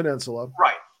reunify the peninsula.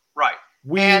 Right.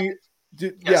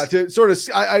 To sort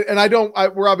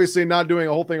of, we're obviously not doing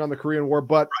a whole thing on the Korean War,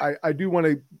 but right. I do want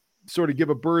to sort of give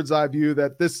a bird's eye view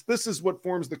that this is what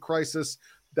forms the crisis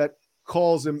that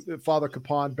calls Father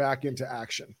Kapaun back into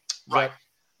action. Right.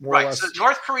 So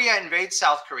North Korea invades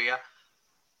South Korea.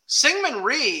 Syngman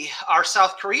Rhee, our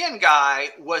South Korean guy,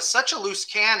 was such a loose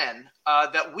cannon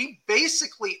that we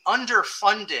basically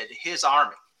underfunded his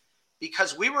army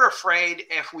because we were afraid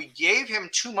if we gave him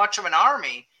too much of an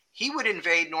army, he would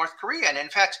invade North Korea. And in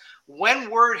fact, when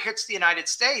word hits the United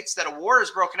States that a war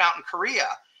has broken out in Korea,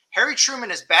 Harry Truman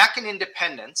is back in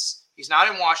Independence. He's not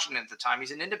in Washington at the time.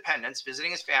 He's in Independence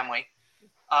visiting his family.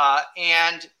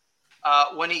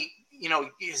 When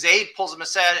his aide pulls him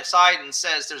aside and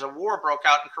says there's a war broke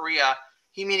out in Korea,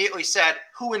 he immediately said,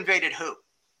 who invaded who?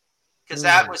 Because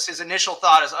that was his initial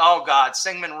thought is, oh God,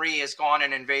 Syngman Rhee has gone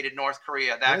and invaded North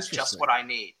Korea. That's just what I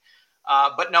need.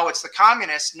 But no, it's the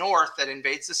communist North that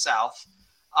invades the South,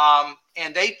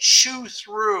 and they chew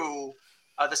through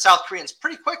the South Koreans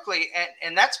pretty quickly,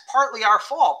 and that's partly our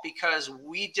fault because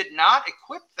we did not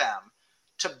equip them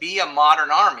to be a modern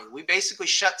army. We basically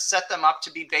set them up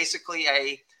to be basically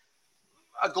a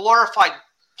glorified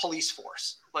police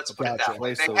force. Let's put it that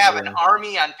way. They have an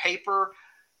army on paper,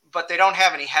 but they don't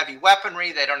have any heavy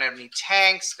weaponry. They don't have any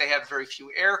tanks. They have very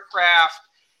few aircraft.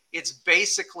 It's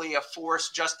basically a force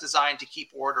just designed to keep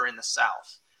order in the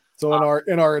South. So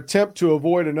in our attempt to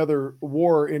avoid another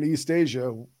war in East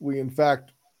Asia, we in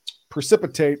fact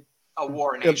precipitate a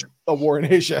war in Asia. A war in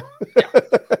Asia. Yeah.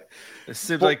 It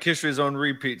seems like history's on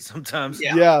repeat sometimes.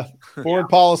 Yeah. Foreign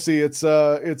policy, it's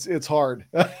hard.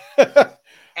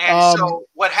 And so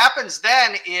what happens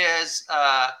then is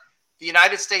the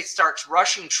United States starts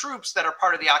rushing troops that are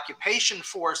part of the occupation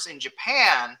force in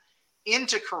Japan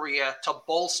into Korea to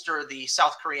bolster the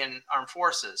South Korean armed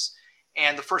forces.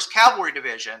 And the 1st Cavalry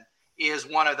Division is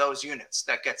one of those units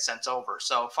that gets sent over.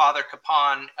 So Father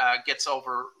Kapaun gets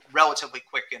over relatively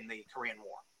quick in the Korean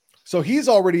War. So he's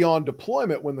already on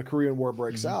deployment when the Korean War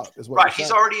breaks out, is what right.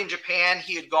 He's already in Japan.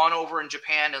 He had gone over in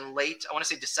Japan in late, I want to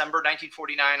say December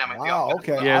 1949. Wow,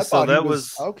 okay. Yeah, so that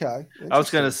was okay. I was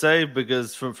going to say,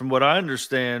 because from what I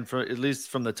understand, at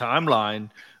least from the timeline,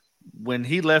 when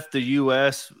he left the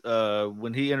U.S.,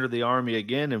 when he entered the Army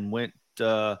again and went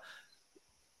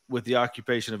with the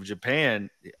occupation of Japan,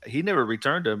 he never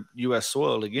returned to U.S.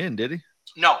 soil again, did he?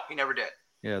 No, he never did.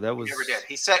 Yeah, that was. He never did.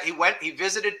 He said he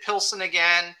visited Pilsen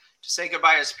again to say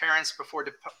goodbye to his parents before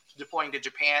deploying to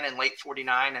Japan in late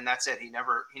 49, and that's it. He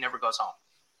never goes home.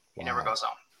 He never goes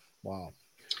home. Wow.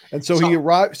 And so he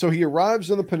arrives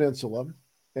in the peninsula,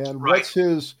 and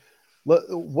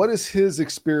what is his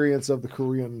experience of the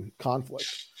Korean conflict?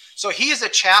 So he is a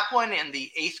chaplain in the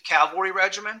 8th Cavalry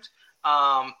Regiment.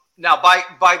 Now,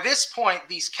 by this point,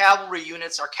 these cavalry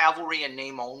units are cavalry in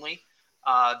name only.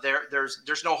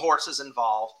 There's no horses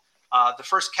involved. The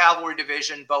 1st Cavalry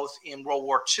Division, both in World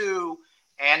War II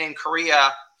and in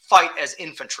Korea, fight as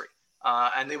infantry.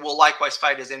 And they will likewise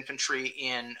fight as infantry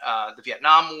in the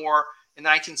Vietnam War. In the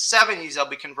 1970s, they'll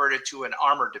be converted to an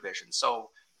armored division. So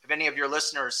if any of your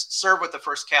listeners serve with the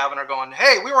 1st Cav and are going,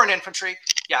 hey, we were in infantry.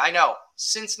 Yeah, I know.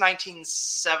 Since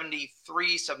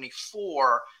 1973,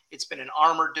 74, it's been an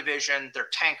armored division. They're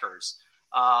tankers.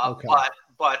 Okay.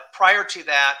 But prior to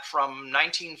that, from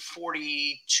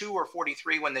 1942 or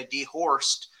 43, when they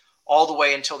dehorsed, all the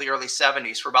way until the early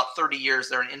 70s, for about 30 years,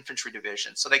 they're an infantry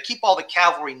division. So they keep all the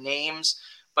cavalry names,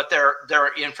 but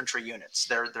they're infantry units.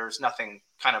 There's nothing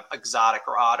kind of exotic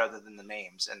or odd other than the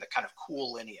names and the kind of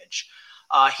cool lineage.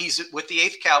 He's with the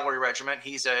 8th Cavalry Regiment.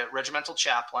 He's a regimental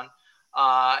chaplain,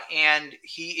 and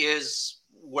he is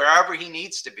wherever he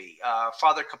needs to be.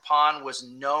 Father Kapaun was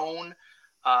known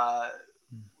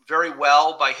very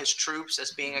well by his troops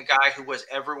as being a guy who was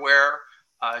everywhere,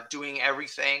 doing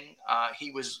everything.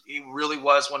 He really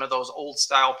was one of those old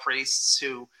style priests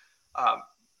who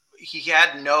he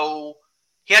had no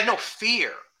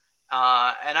fear.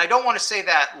 And I don't want to say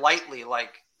that lightly,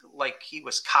 like he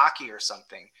was cocky or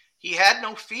something. He had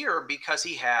no fear because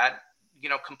he had,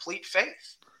 complete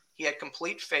faith. He had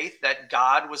complete faith that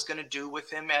God was going to do with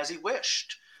him as he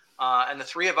wished. And the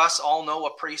three of us all know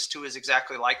a priest who is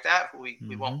exactly like that, who we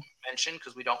won't mention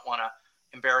because we don't want to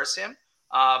embarrass him.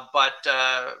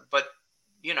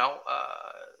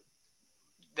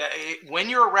 When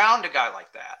you're around a guy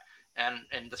like that,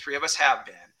 and the three of us have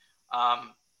been,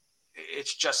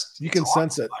 it's just you can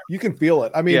sense it, you can feel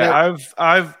it. I mean, yeah,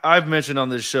 I've mentioned on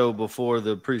this show before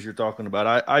the priest you're talking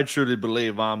about. I truly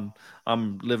believe I'm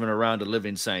living around a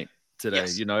living saint today.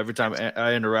 Yes. Every time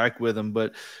I interact with him.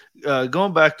 But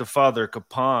going back to Father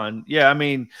Kapaun, yeah, I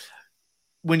mean,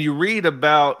 when you read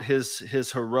about his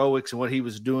heroics and what he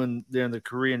was doing during the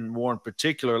Korean War in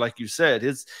particular, like you said,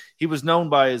 he was known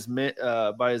by his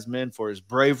men for his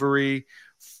bravery,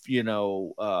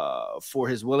 for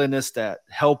his willingness to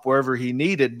help wherever he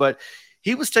needed. But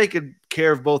he was taking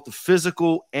care of both the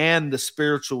physical and the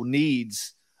spiritual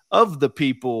needs of the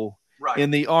people in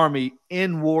the army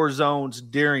in war zones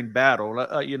during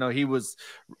battle. He was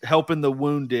helping the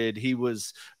wounded. He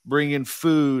was bringing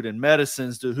food and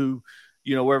medicines to who,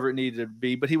 wherever it needed to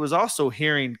be. But he was also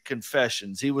hearing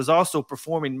confessions. He was also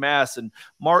performing mass. And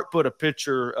Mark put a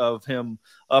picture of him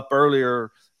up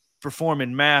earlier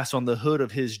performing mass on the hood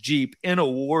of his Jeep in a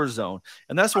war zone.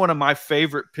 And that's one of my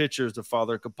favorite pictures of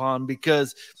Father Kapaun,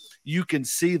 because you can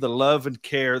see the love and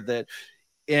care that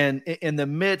in the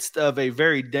midst of a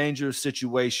very dangerous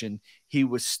situation, he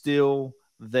was still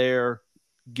there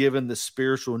giving the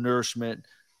spiritual nourishment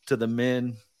to the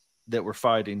men that were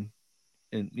fighting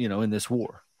in this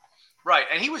war. Right,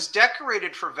 and he was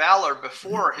decorated for valor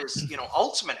before his,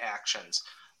 ultimate actions.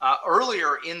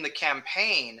 Earlier in the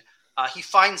campaign, he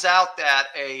finds out that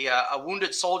a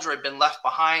wounded soldier had been left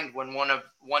behind when one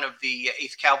of the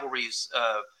 8th Cavalry's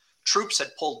troops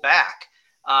had pulled back,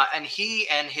 and he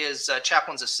and his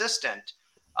chaplain's assistant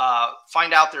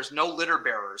find out there's no litter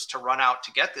bearers to run out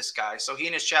to get this guy. So he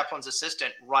and his chaplain's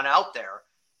assistant run out there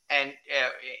and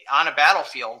on a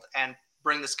battlefield and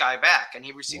bring this guy back, and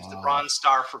he receives the Bronze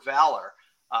Star for valor,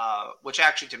 which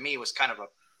actually to me was kind of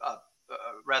a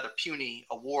rather puny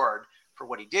award for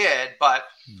what he did, but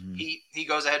he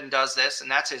goes ahead and does this,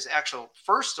 and that's his actual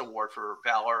first award for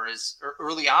valor is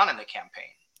early on in the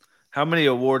campaign. How many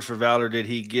awards for valor did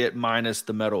he get minus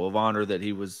the Medal of Honor that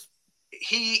he was?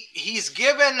 He's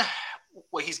given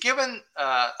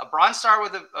a Bronze Star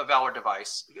with a valor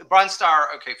device. Bronze Star,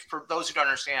 okay, for those who don't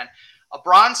understand, a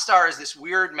Bronze Star is this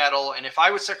weird medal, and if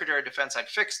I was Secretary of Defense, I'd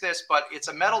fix this, but it's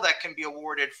a medal that can be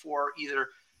awarded for either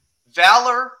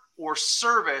valor or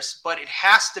service, but it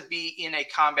has to be in a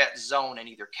combat zone in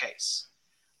either case.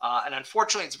 And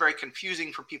unfortunately, it's very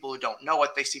confusing for people who don't know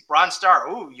it. They see Bronze Star,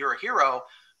 ooh, you're a hero.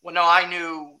 Well, no, I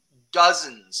knew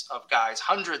dozens of guys,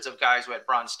 hundreds of guys who had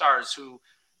Bronze Stars who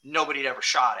nobody had ever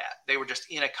shot at. They were just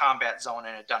in a combat zone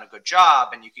and had done a good job,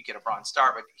 and you could get a Bronze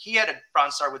Star. But he had a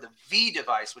Bronze Star with a V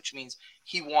device, which means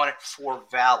he won it for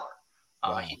valor.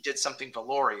 Wow. He did something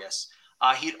valorous.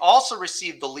 He'd also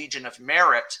received the Legion of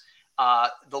Merit.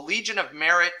 The Legion of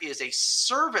Merit is a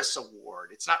service award.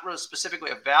 It's not really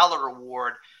specifically a valor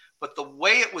award, but the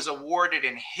way it was awarded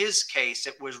in his case,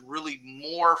 it was really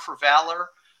more for valor.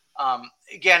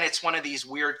 Again, it's one of these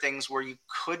weird things where you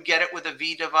could get it with a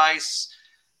V device.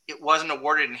 It wasn't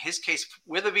awarded in his case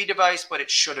with a V device, but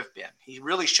it should have been. He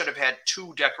really should have had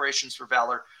 2 decorations for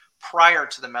valor prior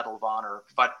to the Medal of Honor,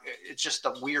 but it's just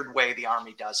a weird way the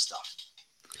Army does stuff.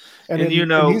 And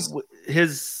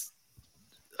his,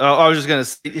 I was just going to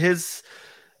say,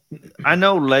 I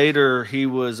know later he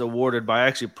was awarded by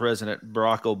actually President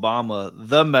Barack Obama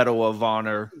the Medal of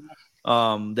Honor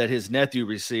that his nephew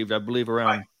received, I believe,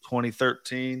 around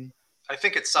 2013. I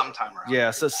think it's sometime around.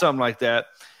 Yeah, so something like that.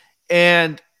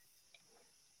 And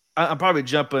I'm probably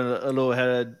jumping a little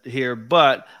ahead here,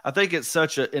 but I think it's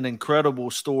such an incredible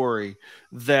story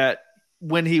that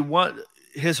when he won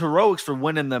his heroics for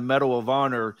winning the Medal of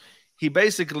Honor, he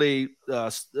basically,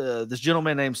 this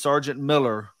gentleman named Sergeant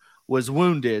Miller was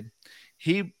wounded.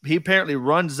 He apparently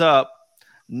runs up,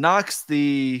 knocks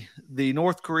the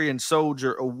North Korean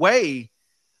soldier away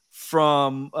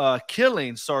from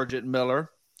killing Sergeant Miller,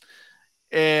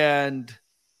 and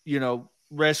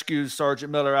rescues Sergeant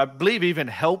Miller. I believe even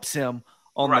helps him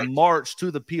on the march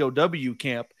to the POW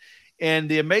camp. And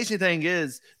the amazing thing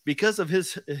is, because of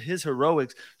his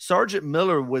heroics, Sergeant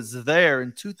Miller was there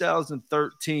in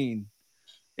 2013,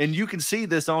 and you can see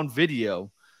this on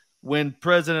video. When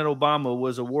President Obama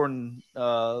was awarding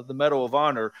the Medal of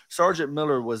Honor, Sergeant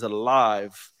Miller was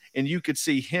alive, and you could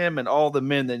see him and all the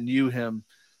men that knew him.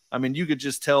 I mean, you could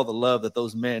just tell the love that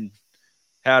those men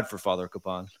had for Father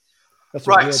Kapaun. That's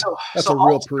right. That's a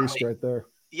real priest right there.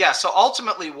 Yeah. So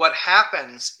ultimately, what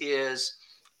happens is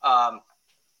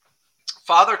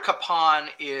Father Kapaun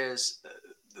is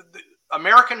the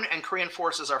American and Korean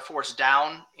forces are forced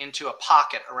down into a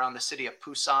pocket around the city of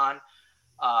Busan.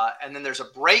 And then there's a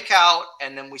breakout,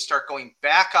 and then we start going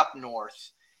back up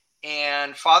north.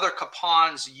 And Father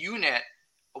Kapaun's unit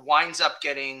winds up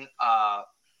getting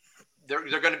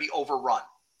they're going to be overrun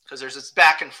because there's this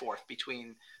back and forth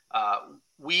between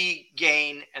we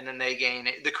gain and then they gain.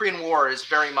 The Korean War is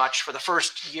very much, for the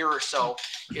first year or so,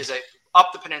 is a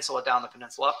up the peninsula, down the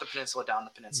peninsula, up the peninsula, down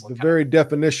the peninsula. The very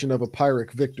definition of a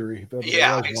Pyrrhic victory.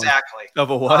 Yeah, exactly.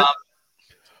 Of a what?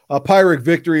 A Pyrrhic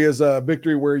victory is a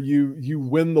victory where you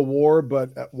win the war,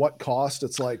 but at what cost?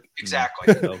 It's like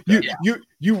exactly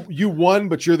you won,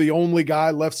 but you're the only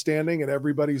guy left standing, and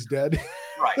everybody's dead.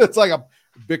 Right. It's like a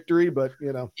victory, but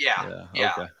Yeah.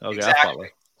 Okay.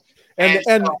 Exactly.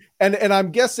 And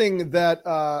I'm guessing that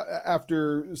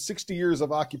after 60 years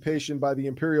of occupation by the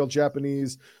Imperial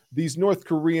Japanese, these North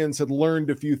Koreans had learned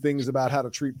a few things about how to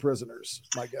treat prisoners.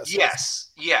 My guess.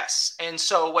 Yes. And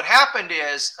so what happened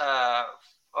is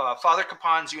Father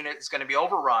Kapaun's unit is going to be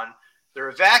overrun. They're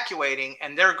evacuating,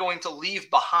 and they're going to leave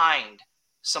behind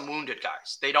some wounded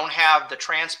guys. They don't have the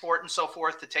transport and so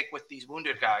forth to take with these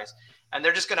wounded guys, and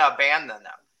they're just going to abandon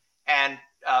them. And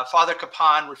Father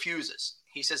Kapaun refuses.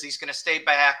 He says he's going to stay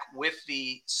back with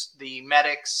the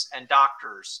medics and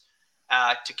doctors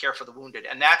to care for the wounded.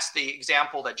 And that's the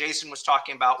example that Jason was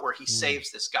talking about, where he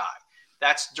saves this guy.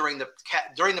 That's during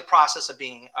the process of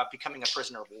becoming a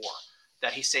prisoner of war,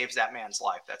 that he saves that man's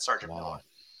life, that Sergeant Miller.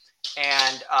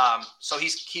 And so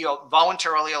he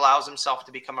voluntarily allows himself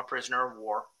to become a prisoner of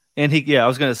war. And I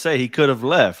was going to say he could have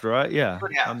left, right? Yeah.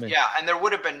 Could have, and there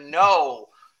would have been no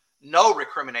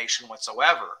recrimination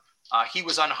whatsoever. He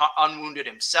was unwounded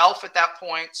himself at that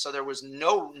point, so there was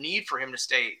no need for him to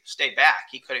stay back.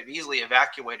 He could have easily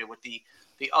evacuated with the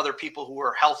other people who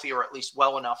were healthy or at least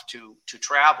well enough to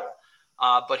travel.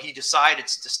 But he decided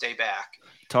to stay back.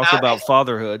 Talk about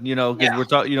fatherhood, because we're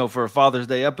talking, for a Father's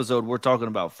Day episode, we're talking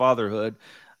about fatherhood.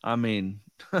 I mean,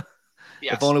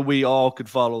 if only we all could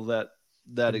follow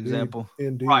that example.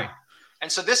 Indeed. Right.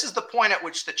 And so this is the point at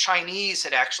which the Chinese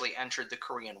had actually entered the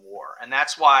Korean War. And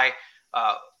that's why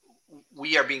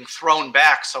we are being thrown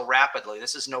back so rapidly.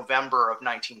 This is November of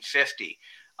 1950.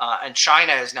 And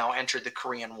China has now entered the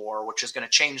Korean War, which is going to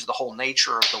change the whole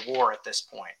nature of the war at this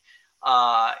point.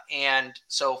 And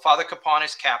so Father Kapaun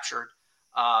is captured.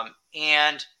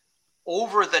 And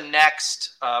over the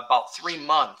next about 3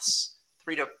 months,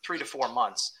 3 to 4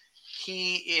 months,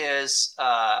 he is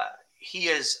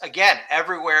again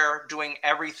everywhere, doing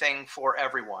everything for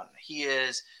everyone. He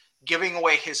is giving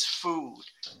away his food.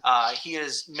 He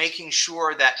is making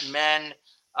sure that men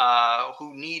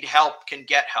who need help can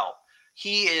get help.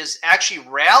 He is actually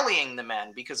rallying the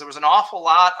men, because there was an awful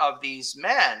lot of these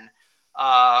men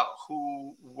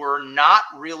who were not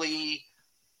really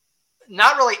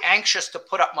anxious to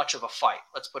put up much of a fight,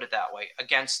 let's put it that way,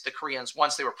 against the Koreans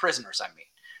once they were prisoners. I mean,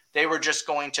 they were just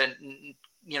going to,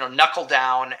 knuckle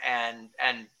down and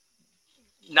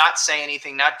not say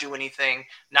anything, not do anything,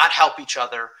 not help each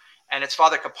other. And it's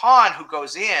Father Kapaun who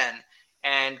goes in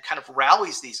and kind of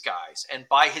rallies these guys. And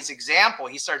by his example,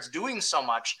 he starts doing so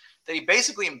much that he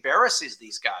basically embarrasses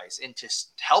these guys into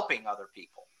helping other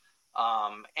people.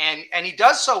 And he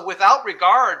does so without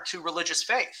regard to religious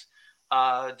faith.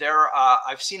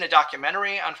 I've seen a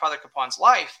documentary on Father Kapaun's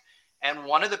life, and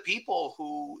one of the people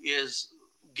who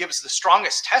gives the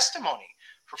strongest testimony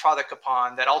for Father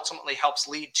Kapaun that ultimately helps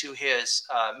lead to his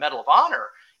Medal of Honor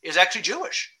is actually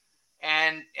Jewish,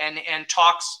 and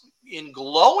talks in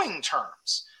glowing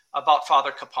terms about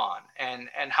Father Kapaun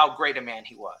and how great a man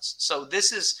he was. So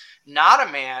this is not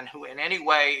a man who in any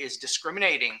way is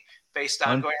discriminating based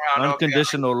on going around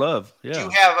unconditional love. Yeah.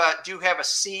 Do you have a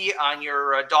C on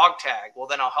your dog tag? Well,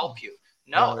 then I'll help you.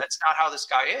 No, that's not how this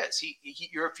guy is.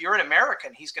 If you're an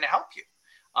American, he's going to help you.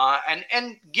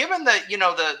 And given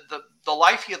the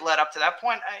life he had led up to that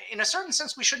point, in a certain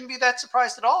sense, we shouldn't be that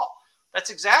surprised at all. That's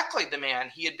exactly the man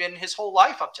he had been his whole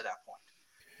life up to that point.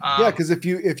 Because if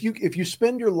you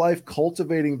spend your life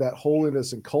cultivating that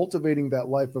holiness and cultivating that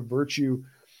life of virtue,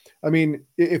 I mean,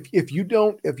 if you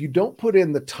don't put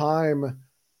in the time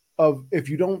if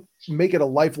you don't make it a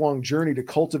lifelong journey to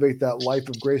cultivate that life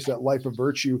of grace, that life of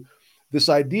virtue, this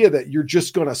idea that you're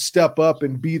just going to step up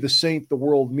and be the saint the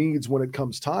world needs when it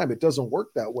comes time, it doesn't work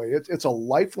that way. It's a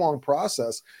lifelong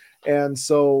process. And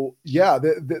so,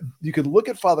 you could look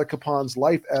at Father Kapaun's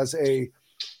life as a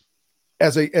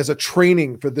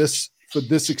training for this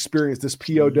experience, this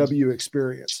POW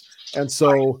experience. And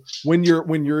so when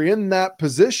you're in that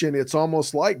position, it's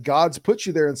almost like God's put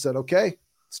you there and said, okay,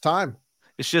 it's time.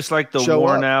 It's just like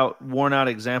the worn out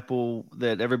example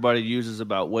that everybody uses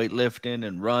about weightlifting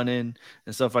and running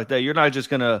and stuff like that. You're not just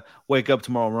going to wake up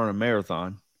tomorrow and run a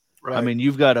marathon. Right. I mean,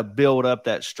 you've got to build up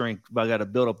that strength. You've got to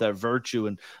build up that virtue.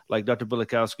 And like Dr.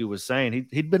 Bilikowski was saying,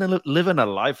 he'd been living a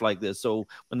life like this. So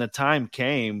when the time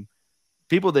came,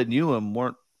 people that knew him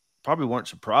probably weren't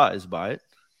surprised by it.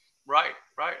 Right.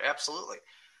 Absolutely.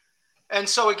 And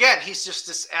so again, he's just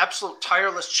this absolute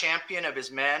tireless champion of his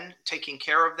men, taking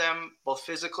care of them both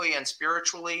physically and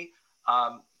spiritually.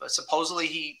 Supposedly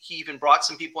he even brought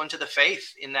some people into the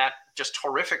faith in that just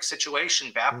horrific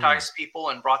situation, baptized people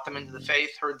and brought them into the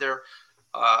faith, heard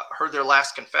their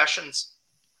last confessions,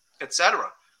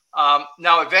 etc.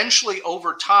 Now, eventually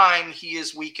over time, he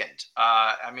is weakened.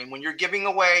 I mean, when you're giving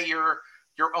away your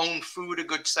own food a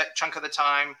good chunk of the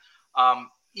time,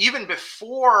 even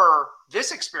before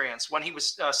this experience, when he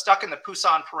was stuck in the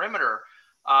Pusan perimeter,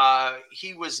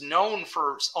 he was known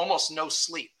for almost no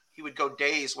sleep. He would go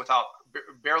days without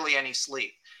barely any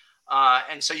sleep.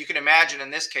 And so you can imagine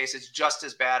in this case, it's just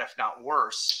as bad, if not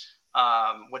worse,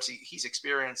 what he's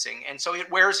experiencing. And so it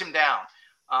wears him down.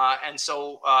 And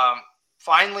so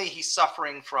finally, he's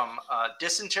suffering from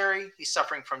dysentery. He's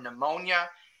suffering from pneumonia.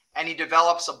 And he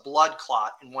develops a blood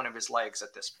clot in one of his legs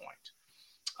at this point.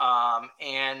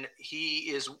 And he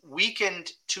is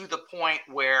weakened to the point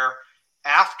where,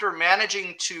 after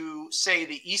managing to say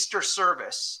the Easter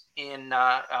service in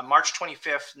March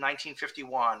 25th,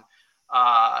 1951,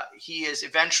 he is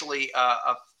eventually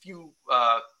a few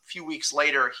weeks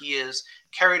later, he is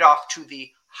carried off to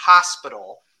the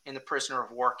hospital in the prisoner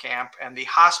of war camp. And the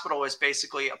hospital is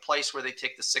basically a place where they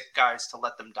take the sick guys to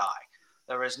let them die.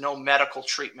 There is no medical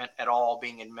treatment at all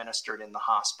being administered in the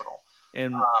hospital.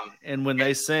 And when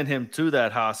they sent him to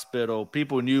that hospital,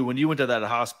 people knew when you went to that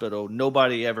hospital,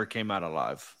 nobody ever came out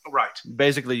alive. Right.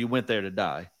 Basically, you went there to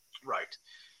die. Right.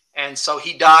 And so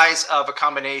he dies of a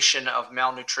combination of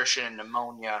malnutrition and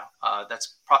pneumonia.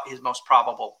 That's his most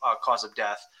probable cause of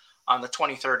death on the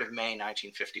 23rd of May,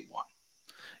 1951.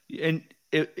 And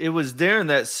it was during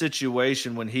that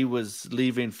situation when he was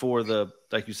leaving for the,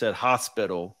 like you said,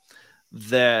 hospital,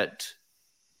 that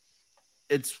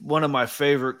it's one of my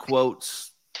favorite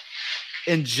quotes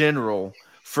in general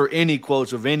for any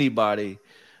quotes of anybody.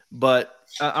 But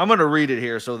I'm going to read it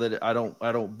here so that I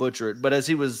don't butcher it. But as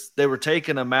they were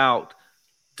taking him out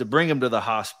to bring him to the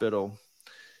hospital,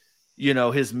 you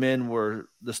know, his men were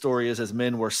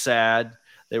sad.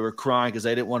 They were crying because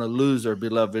they didn't want to lose their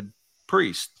beloved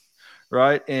priest.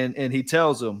 Right. And he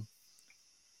tells them,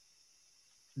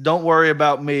 don't worry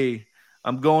about me.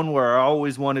 I'm going where I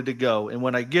always wanted to go. And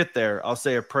when I get there, I'll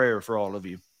say a prayer for all of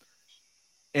you.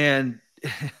 And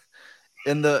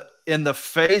in the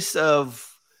face of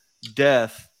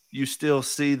death, you still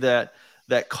see that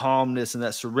calmness and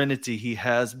that serenity he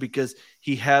has, because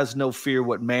he has no fear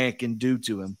what man can do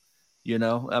to him. You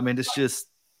know, I mean, it's just.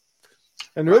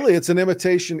 And really, it's an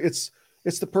imitation. It's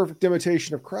the perfect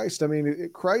imitation of Christ. I mean,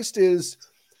 Christ is,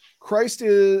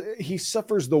 he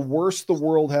suffers the worst the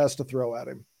world has to throw at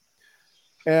him.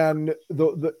 And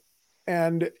the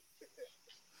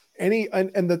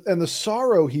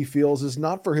sorrow he feels is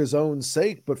not for his own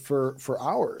sake, but for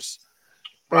ours.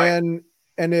 Right.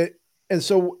 And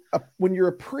so when you're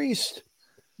a priest,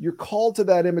 you're called to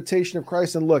that imitation of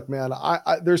Christ. And look, man,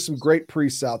 there's some great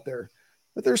priests out there,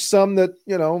 but there's some that,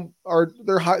 you know,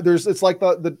 it's like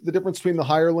the difference between the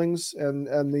hirelings and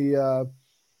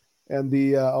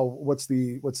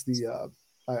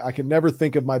I can never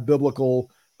think of my biblical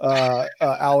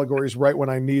allegories right when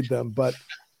I need them. But,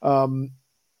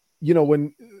 you know,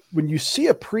 when you see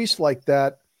a priest like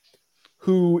that,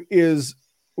 who is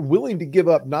willing to give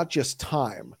up not just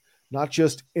time, not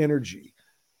just energy,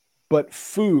 but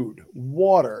food,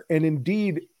 water, and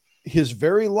indeed his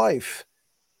very life,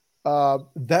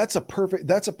 that's a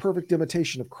perfect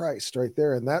imitation of Christ right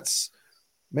there. And that's,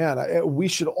 man, we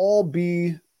should all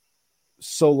be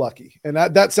so lucky. And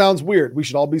that sounds weird. We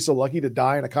should all be so lucky to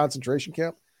die in a concentration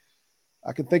camp.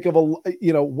 I can think of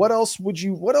what else would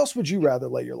you rather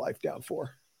lay your life down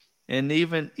for? And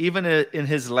even in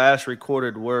his last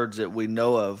recorded words that we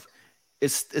know of,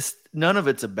 it's none of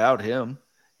it's about him.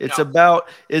 It's about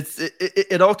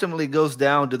it ultimately goes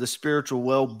down to the spiritual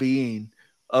well-being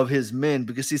of his men,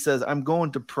 because he says, I'm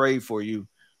going to pray for you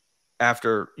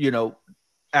after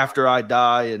I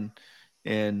die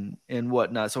and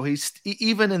whatnot. So he's,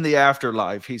 even in the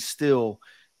afterlife, he still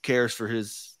cares for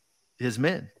his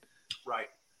men. Right.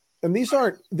 And this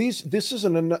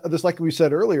isn't like we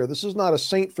said earlier, this is not a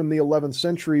saint from the 11th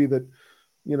century that,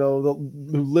 you know,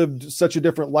 who lived such a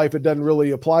different life. It doesn't really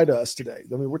apply to us today.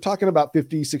 I mean, we're talking about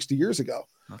 50, 60 years ago.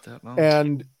 Not that long.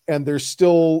 And there's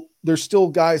still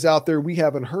guys out there we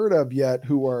haven't heard of yet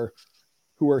who are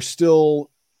still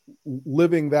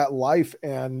living that life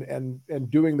and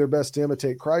doing their best to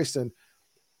imitate Christ. And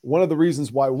one of the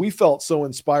reasons why we felt so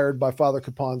inspired by Father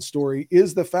Kapaun's story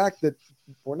is the fact that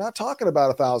we're not talking about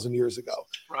 1,000 years ago.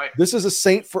 Right. This is a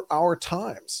saint for our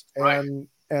times. And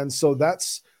so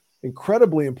that's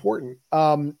incredibly important.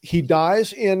 He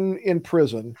dies in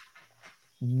prison.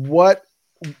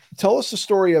 Tell us the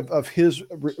story of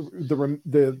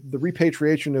the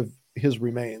repatriation of his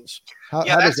remains. How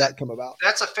does that come about?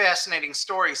 That's a fascinating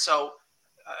story. So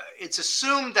it's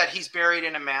assumed that he's buried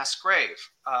in a mass grave.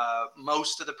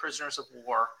 Most of the prisoners of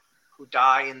war who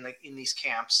die in these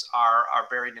camps are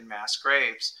buried in mass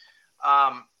graves.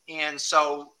 And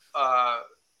so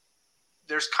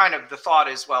there's kind of the thought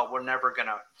is, well, we're never going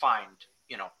to find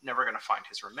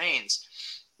his remains.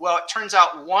 Well, it turns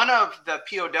out one of the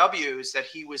POWs that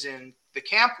he was in the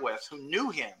camp with, who knew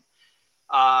him,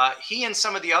 he and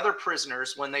some of the other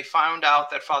prisoners, when they found out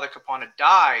that Father Kapaun had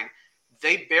died,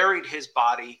 they buried his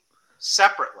body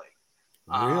separately.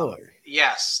 Really?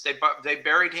 Yes, they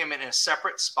buried him in a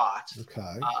separate spot.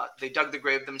 Okay. They dug the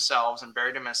grave themselves and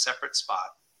buried him in a separate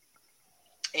spot.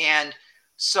 And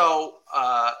so,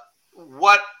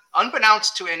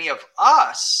 unbeknownst to any of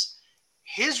us,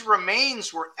 his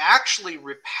remains were actually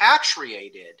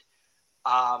repatriated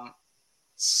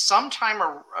sometime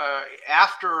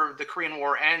after the Korean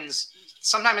War ends,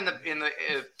 sometime in the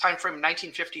time frame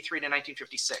 1953 to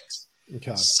 1956.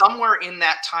 Okay. Somewhere in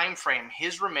that time frame,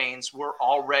 his remains were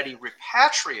already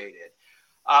repatriated.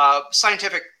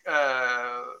 Scientific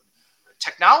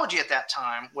technology at that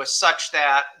time was such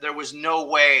that there was no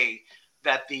way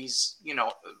that these,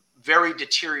 very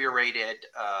deteriorated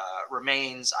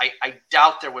remains, I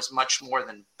doubt there was much more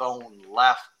than bone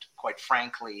left, quite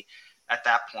frankly, at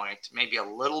that point. Maybe a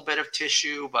little bit of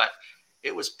tissue, but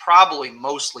it was probably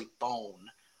mostly bone.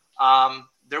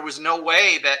 There was no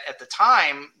way that at the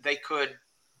time they could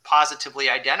positively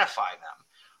identify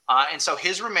them. And so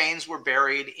his remains were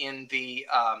buried in the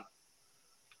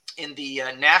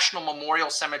National Memorial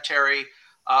Cemetery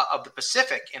of the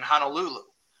Pacific in Honolulu,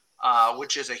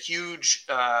 which is a huge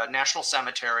national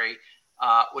cemetery,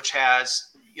 which has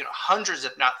hundreds,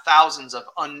 if not thousands, of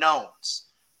unknowns,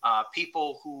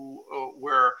 people who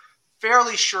were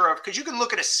fairly sure of, because you can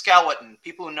look at a skeleton.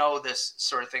 People who know this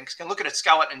sort of thing can look at a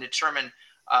skeleton and determine,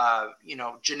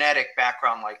 genetic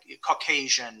background, like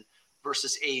Caucasian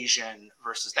versus Asian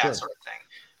versus that sort of thing.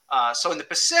 So in the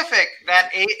Pacific,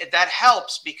 that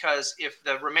helps, because if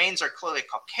the remains are clearly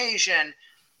Caucasian,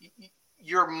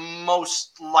 you're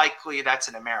most likely that's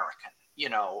an American,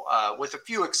 with a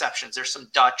few exceptions. There's some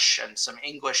Dutch and some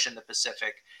English in the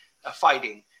Pacific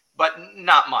fighting, but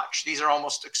not much. These are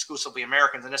almost exclusively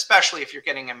Americans, and especially if you're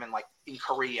getting them in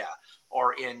Korea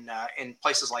or in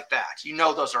places like that,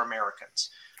 those are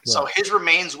Americans. Right. So his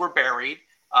remains were buried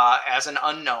as an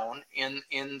unknown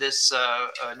in this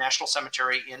national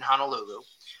cemetery in Honolulu,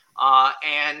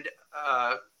 and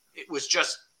it was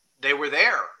just, they were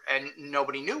there and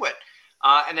nobody knew it.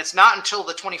 And it's not until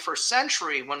the 21st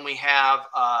century, when we have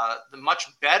the much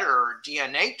better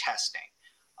DNA testing,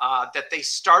 that they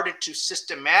started to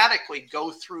systematically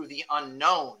go through the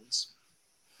unknowns,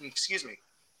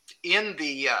 in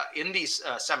these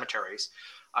cemeteries.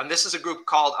 This is a group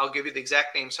called, I'll give you the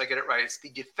exact name so I get it right. It's the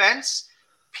Defense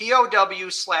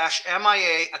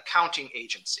POW/MIA Accounting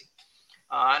Agency.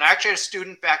 And I actually had a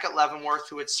student back at Leavenworth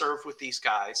who had served with these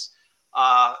guys.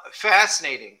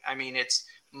 Fascinating. I mean, it's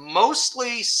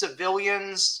mostly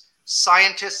civilians,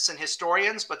 scientists, and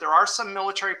historians, but there are some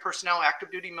military personnel, active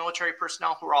duty military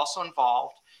personnel, who are also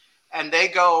involved, and they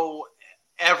go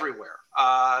everywhere.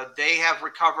 They have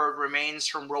recovered remains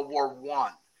from World War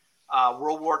I,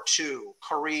 World War II,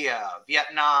 Korea,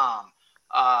 Vietnam,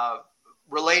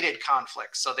 related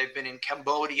conflicts. So they've been in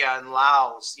Cambodia and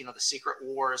Laos, the secret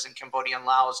wars in Cambodia and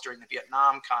Laos during the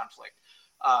Vietnam conflict.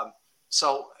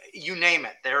 So you name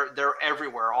it, they're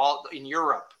everywhere, all in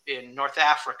Europe, in North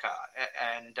Africa.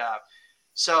 And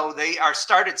so they are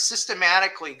started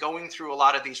systematically going through a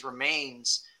lot of these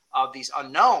remains of these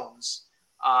unknowns,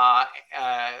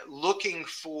 looking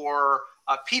for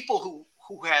people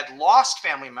who had lost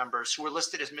family members who were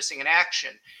listed as missing in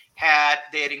action.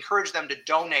 They had encouraged them to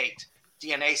donate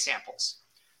DNA samples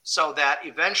so that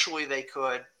eventually they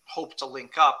could hope to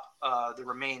link up the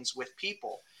remains with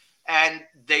people. And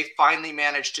they finally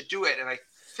managed to do it. And I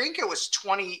think it was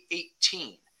 2018. I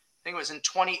think it was in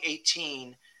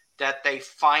 2018 that they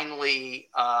finally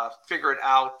figured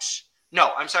out.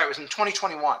 No, I'm sorry. It was in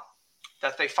 2021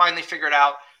 that they finally figured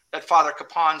out that Father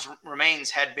Kapaun's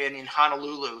remains had been in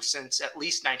Honolulu since at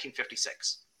least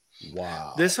 1956.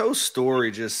 Wow. This whole story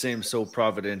just seems so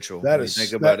providential. That is,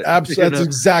 think about it. That's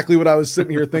exactly what I was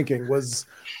sitting here thinking was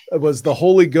the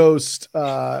Holy Ghost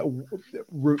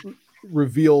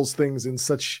reveals things in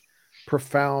such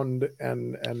profound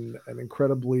and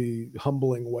incredibly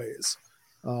humbling ways.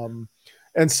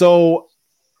 And so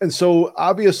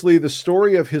obviously the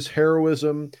story of his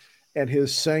heroism and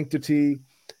his sanctity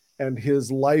and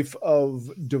his life of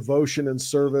devotion and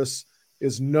service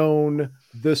is known.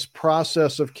 This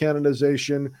process of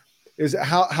canonization is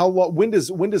when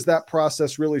does that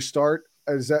process really start?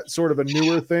 Is that sort of a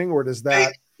newer thing, or does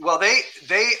that?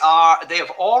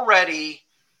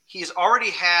 He's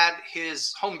already had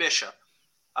his home bishop,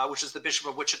 which is the Bishop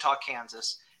of Wichita,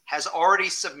 Kansas, has already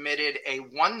submitted a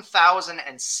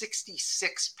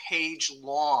 1,066-page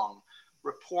long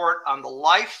report on the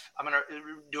life. I'm going to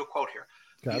do a quote here.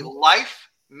 Okay. The life,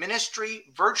 ministry,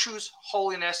 virtues,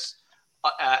 holiness,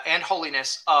 and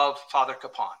holiness of Father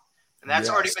Kapaun. And that's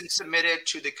already been submitted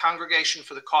to the Congregation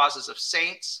for the Causes of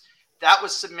Saints. That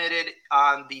was submitted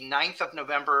on the 9th of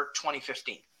November,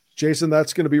 2015. Jason,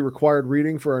 that's going to be required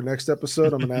reading for our next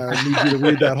episode. I'm going to need you to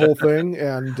read that whole thing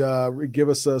and give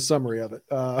us a summary of it.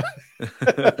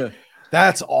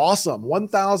 That's awesome.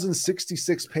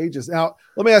 1,066 pages. Now,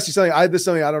 let me ask you something. This is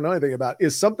something I don't know anything about.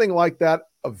 Is something like that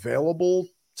available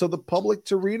to the public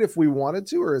to read if we wanted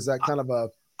to, or is that kind of a...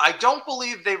 I don't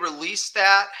believe they released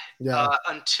that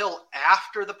until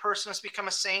after the person has become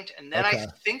a saint. And then I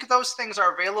think those things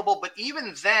are available. But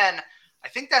even then, I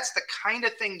think that's the kind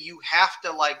of thing you have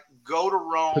to go to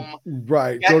Rome.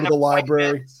 Right. Go to the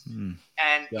library.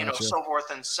 and so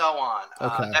forth and so on.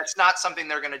 That's not something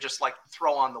they're going to just like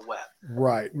throw on the web.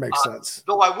 Right. Makes sense.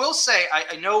 Though I will say,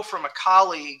 I know from a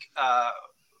colleague of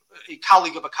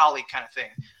a colleague kind of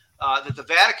thing, that the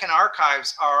Vatican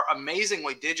archives are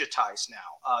amazingly digitized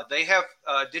now. They have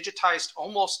digitized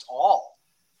almost all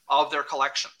of their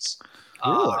collections.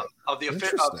 Really?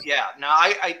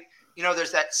 Now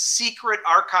there's that secret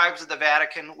archives of the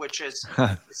Vatican, which is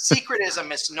secret is a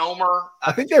misnomer.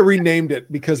 I think they renamed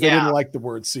it because they didn't like the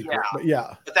word secret.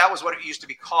 But that was what it used to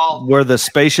be called. Where the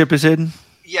spaceship is hidden.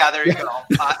 Yeah, there you go.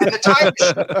 And the time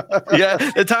machine.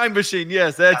 The time machine.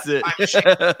 Yes, that's it. Time machine.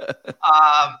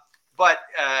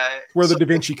 Where the Da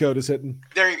Vinci Code is hidden.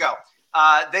 There you go.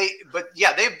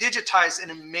 They've digitized an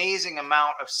amazing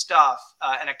amount of stuff.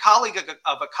 And a colleague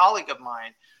of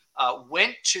mine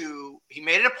he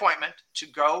made an appointment to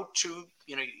go to,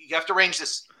 you have to arrange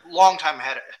this long time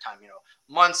ahead of time,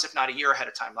 months, if not a year ahead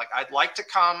of time. Like, I'd like to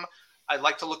come, I'd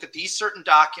like to look at these certain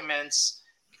documents.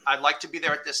 I'd like to be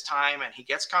there at this time. And he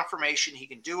gets confirmation. He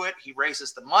can do it. He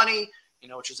raises the money,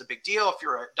 which is a big deal. If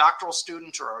you're a doctoral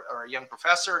student or a young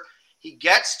professor, he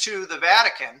gets to the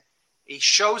Vatican. He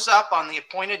shows up on the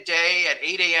appointed day at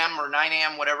 8 a.m. or 9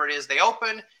 a.m., whatever it is. They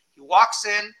open. He walks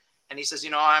in and he says,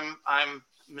 I'm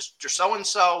Mr.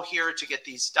 So-and-so here to get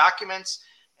these documents.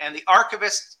 And the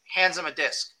archivist hands him a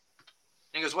disc.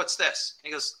 And he goes, "What's this?" And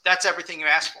he goes, "That's everything you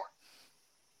asked for."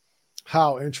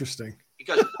 How interesting. He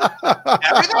goes,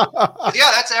 "Everything?"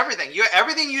 Yeah, that's everything.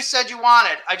 Everything you said you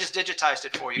wanted, I just digitized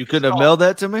it for you. You couldn't have mailed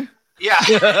that to me? Yeah.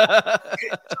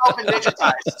 It's all been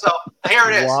digitized. So here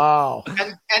it is. Wow.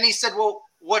 And he said, "Well,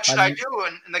 what should I do?"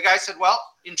 And the guy said, "Well,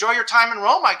 enjoy your time in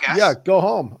Rome, I guess." Yeah, go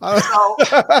home.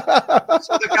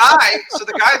 So the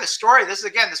guy, the story, this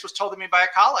was told to me by a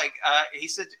colleague. He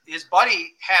said his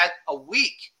buddy had a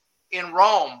week in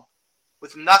Rome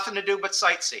with nothing to do but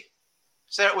sightsee.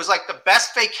 Said it was like the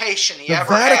best vacation he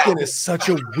ever had. The Vatican is such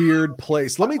a weird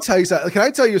place. Let me tell you something. Can I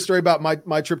tell you a story about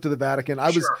my trip to the Vatican?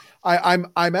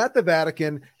 I'm at the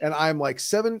Vatican and I'm like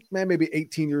maybe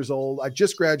 18 years old. I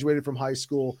just graduated from high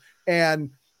school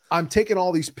and I'm taking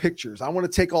all these pictures. I want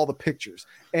to take all the pictures.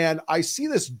 And I see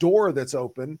this door that's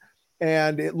open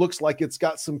and it looks like it's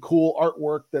got some cool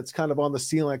artwork that's kind of on the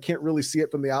ceiling. I can't really see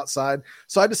it from the outside.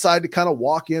 So I decided to kind of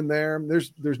walk in there.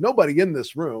 There's nobody in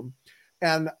this room.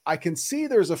 And I can see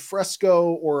there's a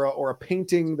fresco or a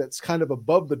painting that's kind of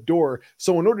above the door.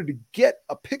 So in order to get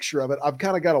a picture of it, I've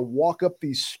kind of got to walk up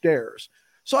these stairs.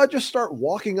 So I just start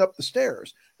walking up the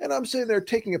stairs and I'm sitting there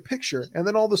taking a picture. And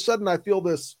then all of a sudden I feel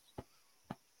this.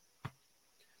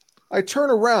 I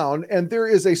turn around and there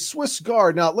is a Swiss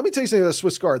guard. Now, let me tell you something about a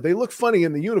Swiss guard. They look funny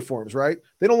in the uniforms, right?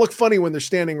 They don't look funny when they're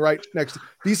standing right next to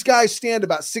these guys. Stand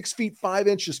about 6 feet 5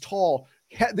 inches tall.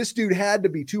 This dude had to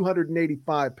be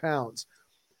 285 pounds.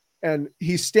 And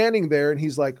he's standing there and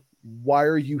he's like, "Why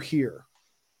are you here?"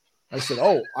 I said,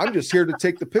 "Oh, I'm just here to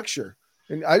take the picture.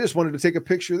 And I just wanted to take a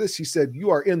picture of this." He said, "You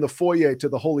are in the foyer to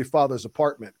the Holy Father's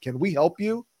apartment. Can we help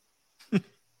you?"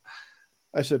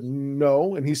 I said,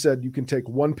 "No." And he said, "You can take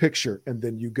one picture and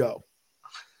then you go."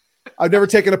 I've never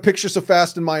taken a picture so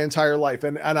fast in my entire life.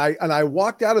 And I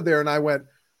walked out of there and I went,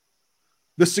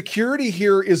 the security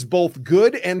here is both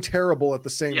good and terrible at the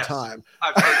same time.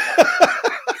 I've heard that.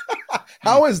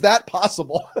 How is that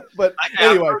possible? But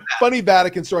anyway, funny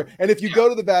Vatican story. And if you go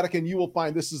to the Vatican, you will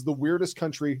find this is the weirdest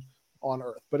country on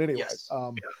earth. But anyway,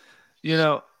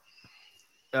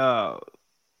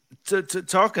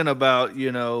 talking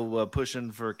about,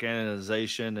 pushing for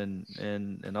canonization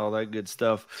and all that good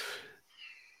stuff.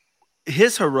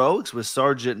 His heroics with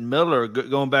Sergeant Miller,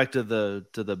 going back to the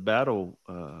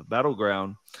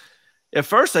battleground. At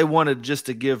first, they wanted just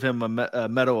to give him a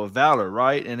Medal of Valor,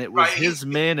 right? And it was his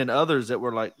men and others that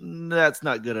were like, "That's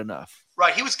not good enough."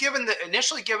 Right. He was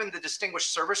initially given the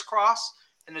Distinguished Service Cross,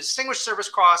 and the Distinguished Service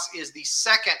Cross is the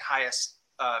second highest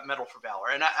Medal for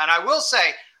Valor. And I will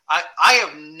say, I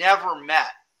have never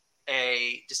met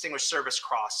a Distinguished Service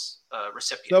Cross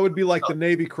recipient. That would be like the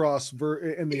Navy Cross in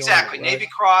the Army, right? Navy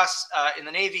Cross in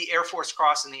the Navy, Air Force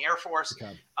Cross in the Air Force.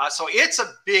 Okay. So it's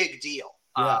a big deal.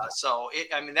 Yeah.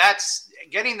 That's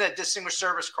getting the Distinguished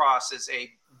Service Cross is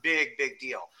a big, big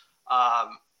deal.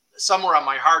 Somewhere on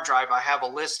my hard drive, I have a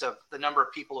list of the number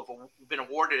of people who've been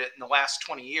awarded it in the last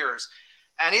 20 years.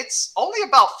 And it's only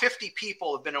about 50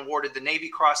 people have been awarded the Navy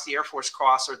Cross, the Air Force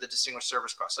Cross, or the Distinguished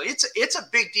Service Cross. So it's a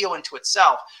big deal into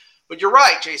itself. But you're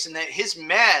right, Jason, that his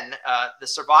men, the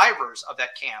survivors of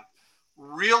that camp,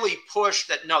 really pushed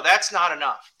that, no, that's not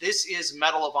enough. This is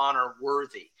Medal of Honor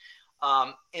worthy.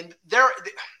 And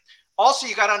also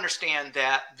you got to understand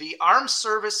that the armed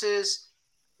services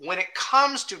when it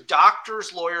comes to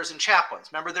doctors, lawyers, and chaplains,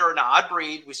 remember they're an odd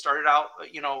breed. We started out,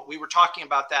 we were talking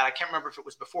about that. I can't remember if it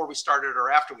was before we started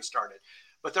or after we started,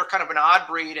 but they're kind of an odd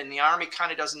breed, and the Army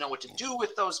kind of doesn't know what to do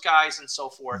with those guys and so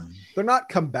forth. They're not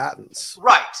combatants.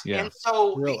 Right. Yeah. And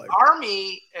so Really? the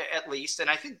Army, at least, and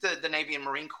I think the Navy and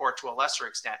Marine Corps to a lesser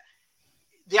extent,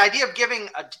 the idea of giving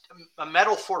a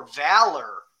medal for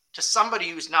valor to somebody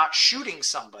who's not shooting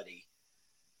somebody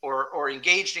or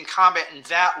engaged in combat in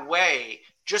that way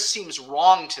just seems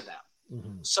wrong to them.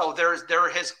 Mm-hmm. So there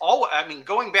has always,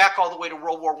 going back all the way to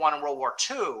World War I and World War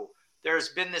II, there's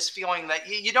been this feeling that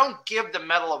you don't give the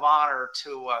Medal of Honor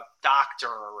to a doctor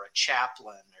or a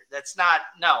chaplain. It's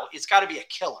got to be a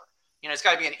killer. It's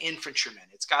got to be an infantryman.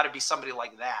 It's got to be somebody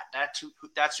like that.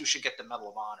 That's who should get the Medal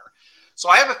of Honor. So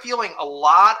I have a feeling a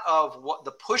lot of what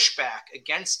the pushback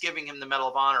against giving him the Medal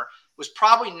of Honor was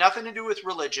probably nothing to do with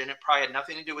religion. It probably had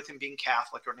nothing to do with him being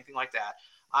Catholic or anything like that.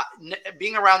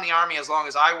 Being around the Army as long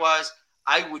as I was,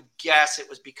 I would guess it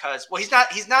was because, he's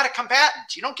not a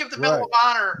combatant. You don't give the Medal of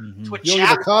Honor to a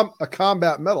chaplain. A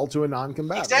combat medal to a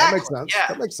non-combatant. Exactly. That makes sense. Yeah.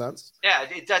 That makes sense. Yeah,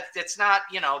 it's not,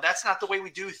 that's not the way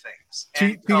we do things.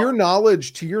 To your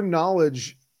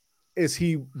knowledge, is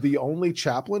he the only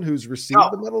chaplain who's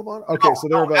received the Medal of Honor? Okay, so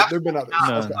there have been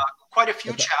others. Okay. Quite a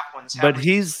few chaplains have but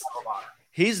received the Medal of Honor.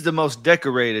 He's the most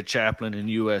decorated chaplain in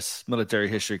U.S. military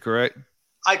history, correct?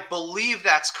 I believe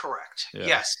that's correct. Yeah.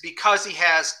 Yes, because he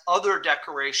has other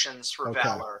decorations for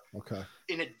valor. Okay.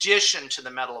 In addition to the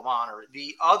Medal of Honor,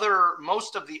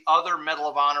 most of the other Medal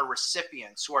of Honor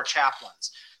recipients who are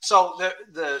chaplains. So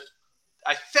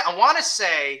I want to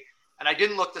say, and I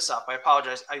didn't look this up, I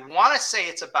apologize. I want to say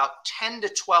it's about 10 to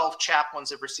 12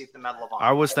 chaplains have received the Medal of Honor.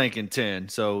 I was thinking 10.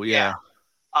 So yeah.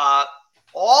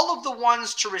 All of the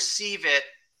ones to receive it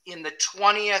in the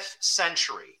 20th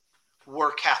century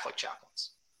were Catholic chaplains.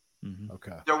 Mm-hmm.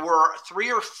 Okay. There were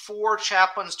 3 or 4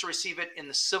 chaplains to receive it in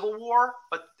the Civil War,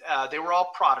 but they were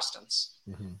all Protestants.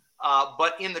 Mm-hmm.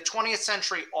 But in the 20th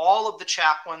century, all of the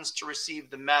chaplains to receive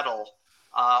the medal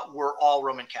were all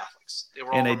Roman Catholics. They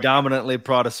were in all a dominantly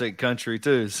Protestant country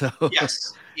too. So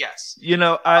yes.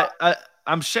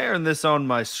 I'm sharing this on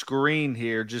my screen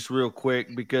here just real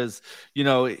quick because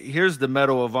here's the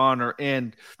Medal of Honor,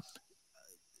 and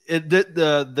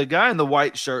the guy in the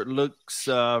white shirt looks,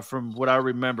 from what I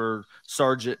remember,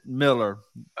 Sergeant Miller,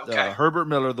 Herbert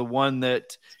Miller, the one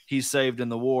that he saved in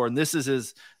the war, and this is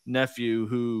his nephew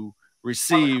who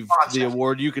received the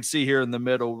award. You could see here in the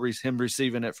middle him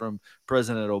receiving it from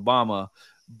President Obama,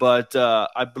 but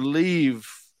I believe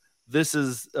this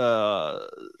is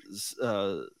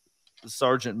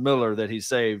Sergeant Miller that he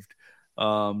saved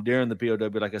during the POW.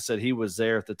 Like I said, he was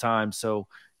there at the time, so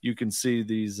you can see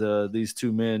these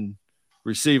 2 men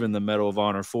receiving the Medal of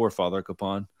Honor for Father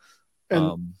Kapaun.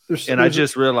 And I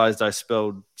just realized I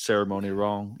spelled ceremony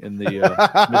wrong in the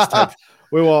mistype.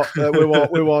 We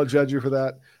won't judge you for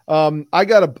that. I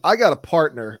got a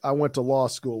partner I went to law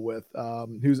school with,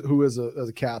 who is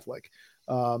a Catholic.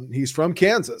 He's from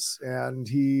Kansas, and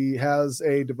he has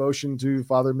a devotion to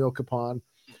Father Emil Kapaun,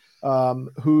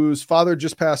 whose father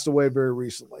just passed away very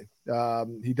recently.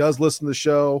 He does listen to the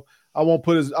show. I won't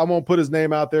put his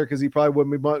name out there because he probably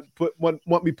wouldn't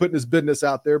want me putting his business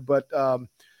out there. But our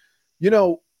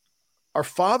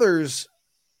fathers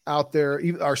out there,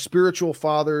 even our spiritual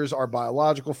fathers, our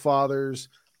biological fathers,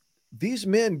 these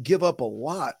men give up a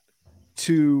lot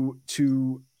to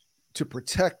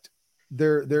protect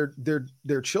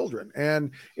their children.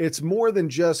 And it's more than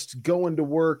just going to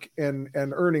work and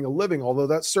earning a living, although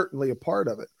that's certainly a part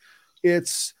of it.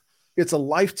 It's a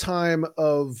lifetime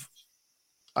of,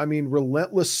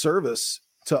 relentless service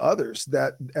to others,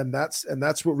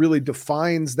 that's what really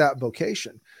defines that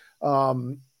vocation.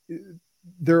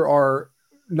 There are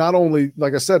not only,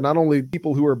 like I said, not only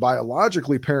people who are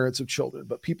biologically parents of children,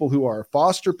 but people who are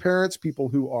foster parents, people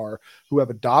who have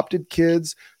adopted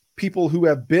kids, people who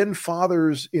have been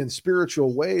fathers in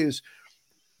spiritual ways.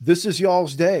 This is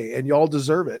y'all's day, and y'all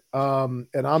deserve it.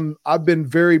 And I've been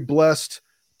very blessed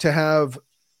to have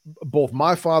both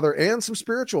my father and some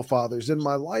spiritual fathers in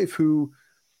my life who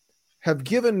have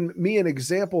given me an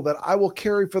example that I will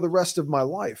carry for the rest of my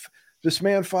life. This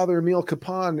man, Father Emil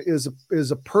Kapaun,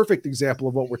 is a perfect example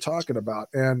of what we're talking about.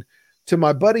 And to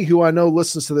my buddy who I know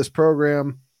listens to this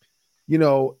program,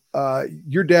 your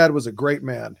dad was a great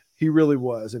man. He really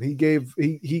was. And he gave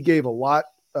a lot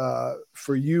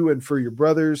for you and for your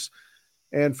brothers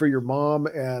and for your mom.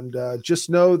 And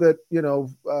just know that,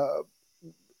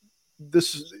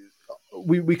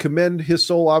 we commend his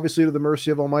soul, obviously, to the mercy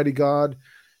of Almighty God.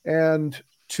 And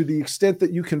to the extent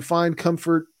that you can find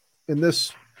comfort in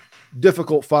this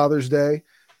difficult Father's Day,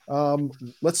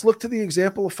 Let's look to the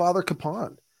example of Father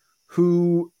Kapaun,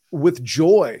 who with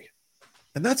joy,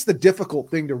 and that's the difficult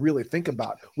thing to really think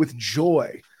about, with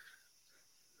joy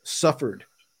suffered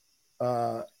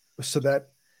so that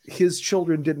his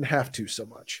children didn't have to so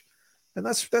much. And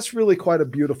that's really quite a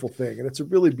beautiful thing. And it's a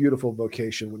really beautiful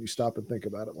vocation when you stop and think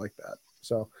about it like that.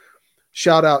 So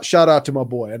shout out to my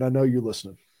boy. And I know you're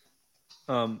listening.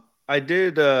 I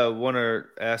did want to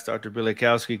ask Dr.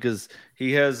 Bilikowski, because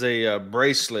he has a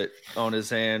bracelet on his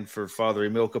hand for Father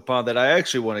Emil Kapaun that I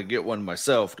actually want to get one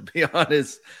myself, to be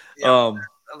honest. Yeah.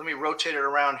 Let me rotate it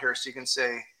around here so you can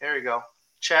say, there you go.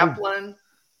 Chaplain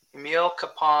Emil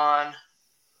Kapaun.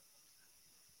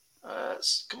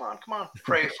 Come on.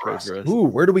 Pray for us. Ooh,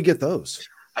 where do we get those?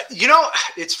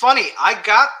 It's funny. I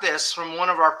got this from one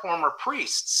of our former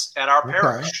priests at our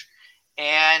parish.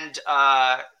 And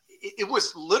it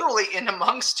was literally in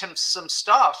amongst him some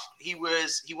stuff he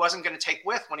wasn't going to take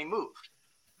with when he moved.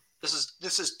 This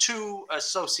is 2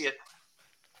 associate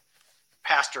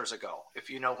pastors ago, if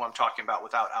you know who I'm talking about,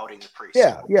 without outing the priest.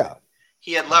 Yeah.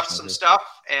 He had left some stuff,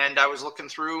 and I was looking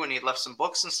through, and he had left some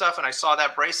books and stuff, and I saw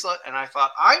that bracelet, and I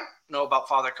thought, I know about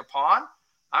Father Kapaun.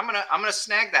 I'm gonna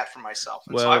snag that for myself.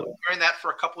 And so I've been wearing that for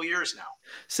a couple of years now.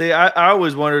 See, I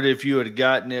always wondered if you had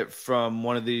gotten it from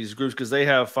one of these groups, because they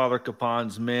have Father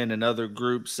Kapaun's Men and other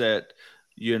groups that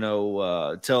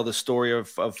tell the story of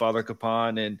Father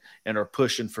Kapaun and are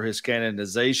pushing for his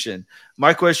canonization.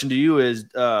 My question to you is,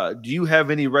 do you have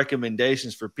any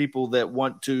recommendations for people that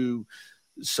want to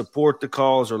support the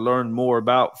cause or learn more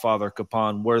about Father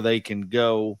Kapaun, where they can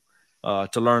go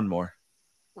to learn more?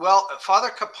 Well, Father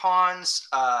Kapaun's,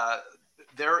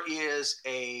 there is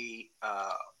a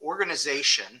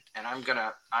organization, and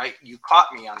you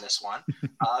caught me on this one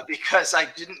because I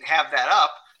didn't have that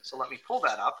up. So let me pull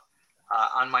that up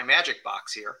on my magic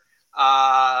box here.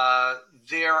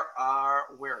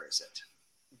 Where is it?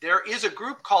 There is a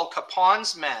group called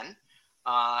Kapaun's Men,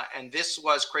 and this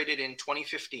was created in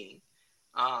 2015.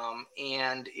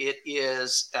 And it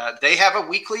is, they have a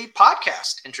weekly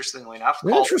podcast, interestingly enough,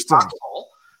 called Gospel.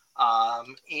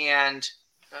 And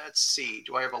let's see,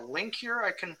 do I have a link here?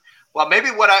 Maybe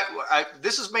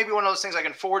this is maybe one of those things I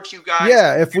can forward to you guys.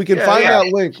 Yeah, if we can find that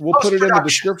link, we'll put it in the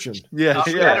description. Yeah.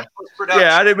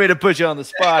 I didn't mean to put you on the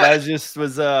spot. I just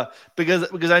was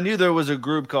because I knew there was a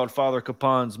group called Father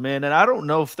Kapaun's Men, and I don't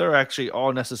know if they're actually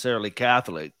all necessarily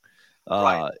Catholic in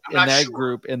that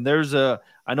group. And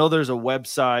I know there's a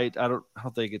website. I don't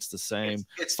think it's the same.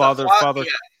 It's Father.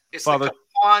 It's the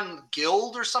Kapaun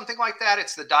Guild or something like that.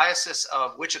 It's the Diocese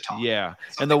of Wichita. Yeah.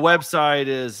 And the website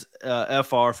is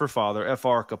FR for Father,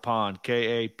 FR Kapaun,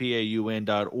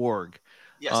 KAPAUN.org.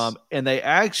 Yes. And they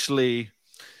actually,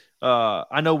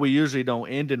 I know we usually don't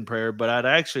end in prayer, but I'd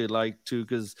actually like to,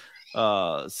 because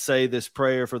say this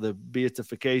prayer for the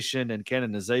beatification and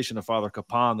canonization of Father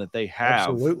Kapaun that they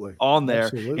have on there.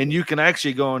 Absolutely. And you can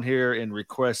actually go on here and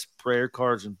request prayer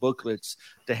cards and booklets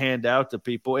to hand out to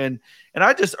people. And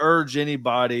I just urge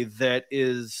anybody that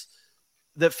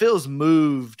feels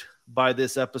moved by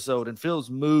this episode and feels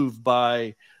moved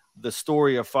by the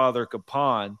story of Father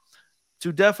Kapaun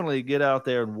to definitely get out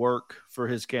there and work for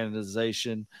his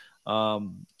canonization,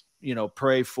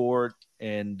 pray for it,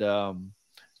 and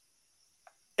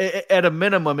at a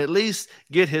minimum, at least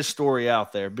get his story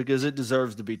out there, because it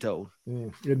deserves to be told.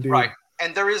 Indeed. Right.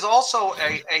 And there is also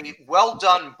a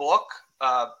well-done book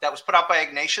that was put out by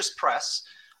Ignatius Press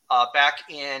back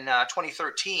in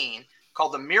 2013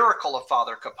 called The Miracle of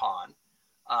Father Kapaun.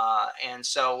 And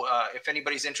so if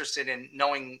anybody's interested in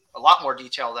knowing a lot more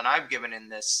detail than I've given in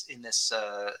this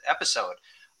episode,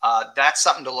 that's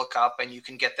something to look up. And you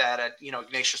can get that at,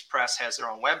 Ignatius Press has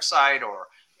their own website, or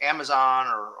Amazon,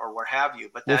 or what have you.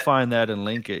 But we'll find that and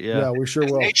link it. Yeah, we sure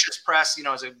will. Ignatius Press,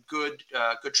 is a good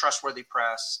trustworthy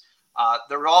press.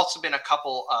 There have also been a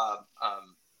couple,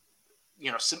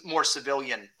 more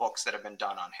civilian books that have been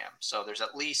done on him. So there's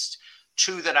at least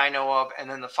 2 that I know of, and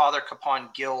then the Father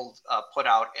Kapaun Guild put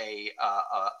out a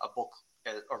book,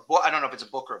 or I don't know if it's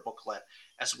a book or a booklet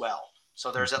as well. So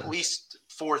there's at least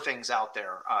 4 things out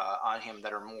there on him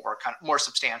that are more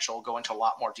substantial, go into a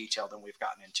lot more detail than we've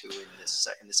gotten into in this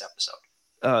episode.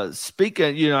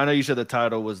 Speaking, I know you said the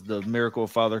title was The Miracle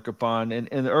of Father Kapaun,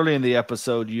 and early in the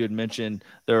episode you had mentioned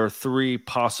there are 3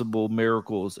 possible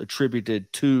miracles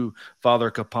attributed to Father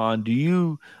Kapaun. Do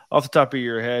you, off the top of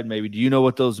your head, do you know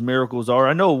what those miracles are?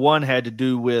 I know one had to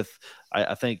do with,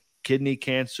 I think, kidney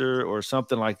cancer or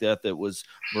something like that was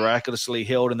miraculously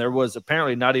healed, and there was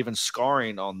apparently not even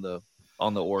scarring on the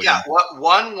organ. Yeah,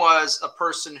 one was a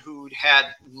person who'd had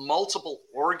multiple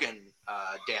organ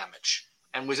damage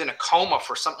and was in a coma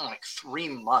for something like 3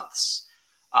 months.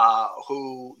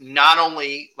 who not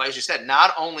only, as you said,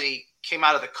 not only came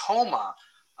out of the coma,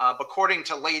 but according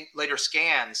to later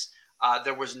scans,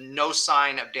 there was no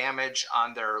sign of damage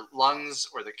on their lungs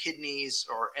or the kidneys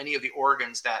or any of the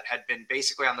organs that had been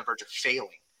basically on the verge of failing.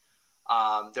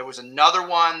 There was another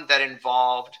one that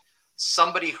involved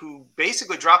somebody who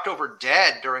basically dropped over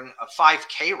dead during a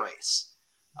 5K race.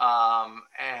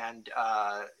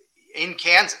 In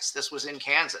Kansas. This was in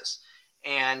Kansas.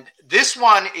 And this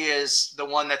one is the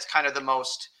one that's kind of the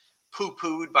most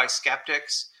poo-pooed by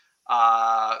skeptics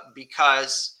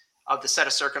because of the set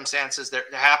of circumstances. There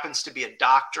happens to be a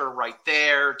doctor right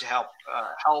there to help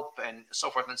and so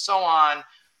forth and so on.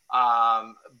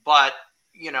 But,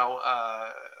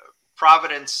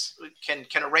 Providence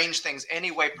can arrange things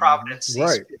any way Providence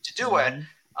sees fit to do it.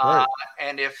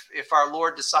 And if our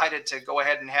Lord decided to go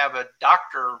ahead and have a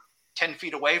doctor 10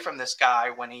 feet away from this guy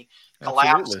when he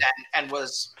collapsed and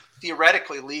was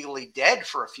theoretically legally dead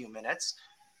for a few minutes,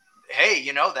 hey,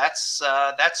 that's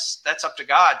up to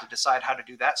God to decide how to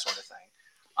do that sort of thing.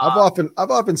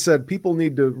 I've often said people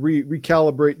need to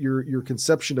recalibrate your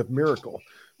conception of miracle.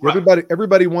 Right.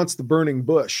 Everybody wants the burning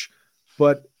bush,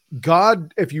 but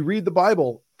God, if you read the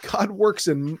Bible, God works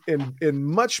in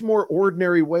much more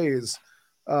ordinary ways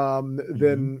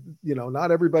than,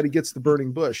 not everybody gets the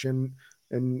burning bush, and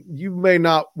you may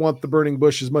not want the burning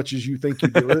bush as much as you think you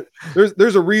do.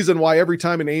 There's a reason why every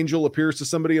time an angel appears to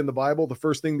somebody in the Bible, the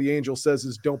first thing the angel says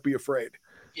is, "Don't be afraid."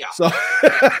 Yeah. So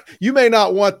you may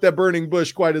not want the burning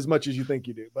bush quite as much as you think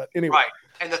you do, but anyway. Right.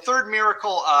 And the third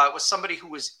miracle was somebody who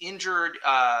was injured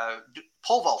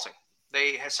pole vaulting.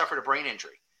 They had suffered a brain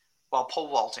injury while pole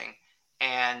vaulting,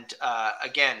 and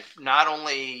again, not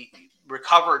only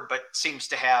recovered but seems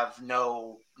to have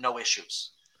no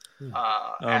issues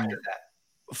after that.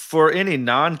 For any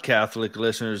non-Catholic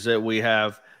listeners that we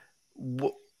have,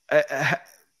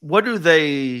 what do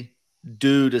they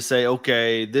do to say,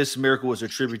 okay, this miracle was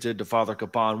attributed to Father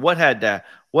Kapaun? What had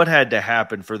to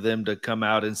happen for them to come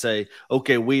out and say,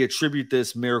 okay, we attribute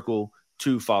this miracle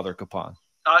to Father Kapaun?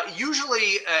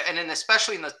 Usually, and then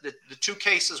especially in the two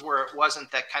cases where it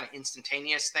wasn't that kind of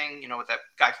instantaneous thing, with that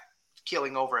guy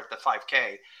keeling over at the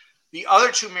 5K, the other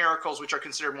two miracles, which are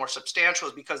considered more substantial,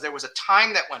 is because there was a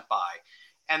time that went by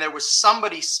and there was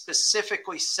somebody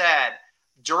specifically said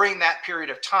during that period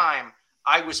of time,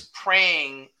 I was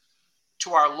praying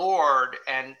to our Lord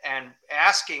and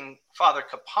asking Father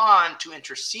Kapaun to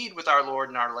intercede with our Lord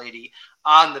and Our Lady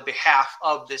on the behalf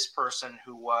of this person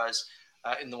who was,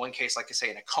 in the one case, like I say,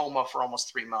 in a coma for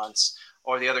almost 3 months,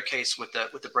 or the other case with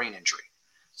the brain injury.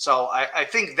 So I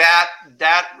think that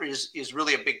is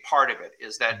really a big part of it,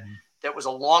 is that that was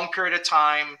a long period of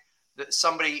time that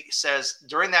somebody says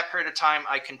during that period of time,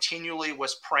 I continually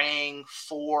was praying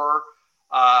for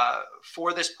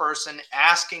this person,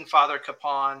 asking Father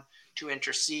Kapaun to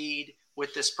intercede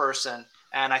with this person.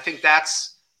 And I think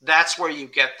that's where you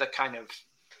get the kind of,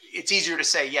 it's easier to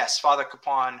say, yes, Father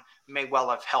Kapaun may well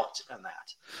have helped in that.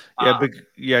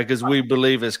 Because we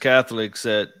believe as Catholics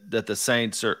that the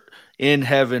saints are in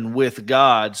heaven with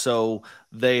God, so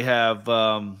they have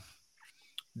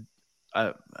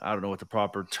I don't know what the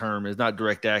proper term is, not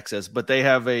direct access, but they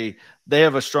have a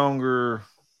stronger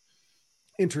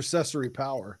intercessory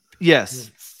power. Yes.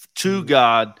 To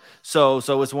God. So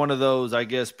it's one of those, I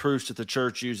guess, proofs that the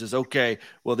church uses. Okay,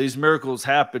 well, these miracles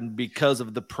happen because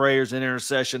of the prayers and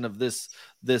intercession of this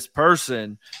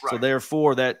person. Right. So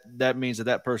therefore that means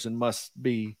that person must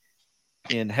be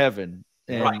in heaven.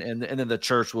 And then the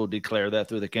church will declare that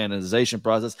through the canonization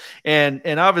process. And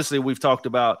obviously we've talked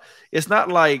about, it's not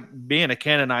like being a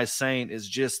canonized saint is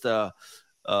just a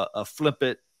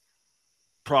flippant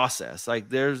process. Like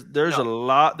there's a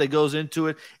lot that goes into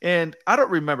it. And I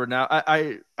don't remember now.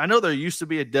 I know there used to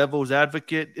be a devil's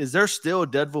advocate. Is there still a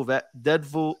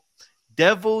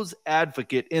devil's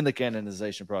advocate in the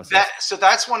canonization process? So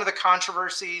that's one of the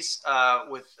controversies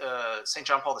with St.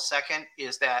 John Paul II,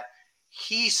 is that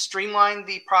he streamlined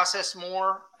the process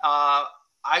more.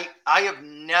 I have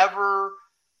never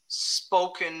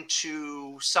spoken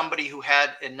to somebody who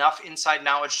had enough inside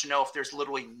knowledge to know if there's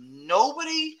literally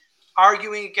nobody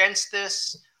arguing against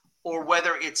this, or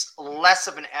whether it's less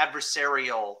of an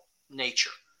adversarial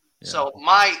nature. Yeah. So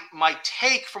my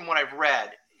take from what I've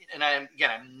read, and I'm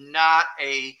not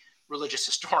a religious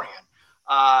historian,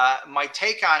 my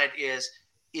take on it is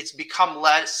it's become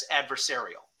less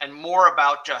adversarial and more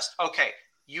about just, okay,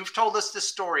 you've told us this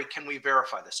story. Can we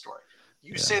verify this story?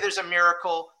 You say there's a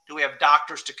miracle. Do we have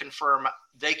doctors to confirm?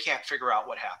 They can't figure out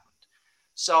what happened.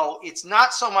 So it's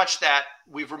not so much that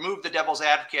we've removed the devil's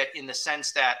advocate in the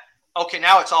sense that Okay,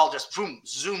 now it's all just boom,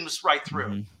 zooms right through.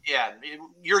 Mm-hmm. Yeah,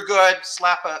 you're good.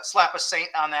 Slap a saint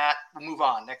on that. We'll move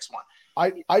on. Next one.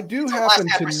 I do happen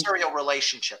to adversarial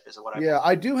relationship is what I mean.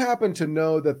 I do happen to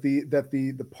know that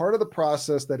the part of the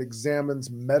process that examines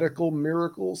medical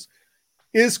miracles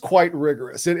is quite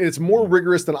rigorous. It's more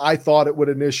rigorous than I thought it would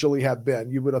initially have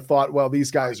been. You would have thought, well, these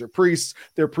guys are priests.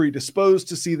 They're predisposed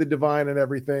to see the divine and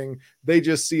everything. They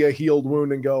just see a healed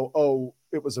wound and go, oh,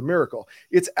 it was a miracle.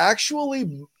 It's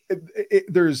actually,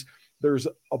 there's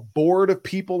a board of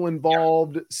people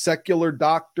involved, secular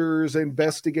doctors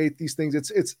investigate these things.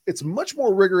 It's much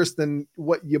more rigorous than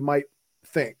what you might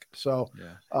think. So,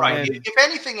 right. If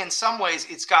anything, in some ways,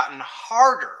 it's gotten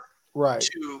harder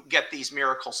to get these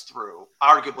miracles through,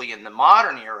 arguably in the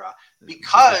modern era,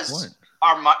 because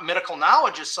our medical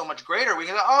knowledge is so much greater. We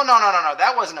can go, oh, no,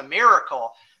 that wasn't a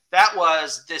miracle. That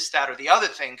was this, that, or the other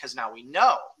thing, because now we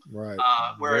know. Right.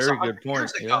 Whereas 100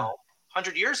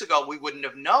 years ago, we wouldn't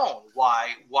have known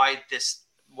why this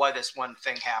one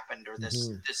thing happened, or this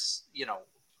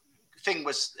thing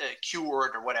was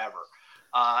cured or whatever.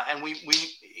 And we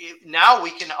now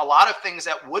we can, a lot of things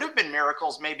that would have been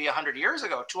miracles maybe 100 years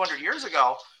ago, 200 years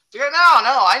ago, we go, no,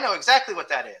 I know exactly what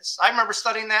that is. I remember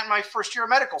studying that in my first year of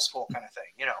medical school, kind of thing,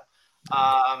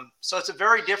 So it's a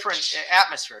very different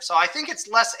atmosphere. So I think it's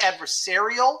less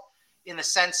adversarial in the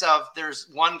sense of there's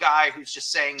one guy who's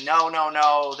just saying,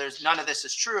 no, there's none of this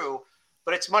is true,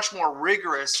 but it's much more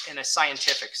rigorous in a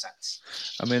scientific sense.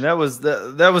 I mean, that was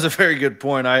a very good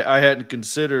point. I hadn't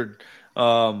considered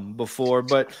before,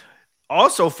 but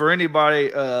also for anybody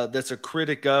that's a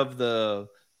critic of the,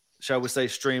 shall we say,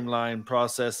 streamlined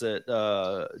process that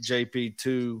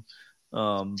JP2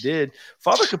 did,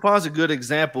 Father Kapaun is a good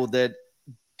example that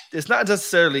it's not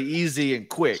necessarily easy and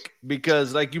quick,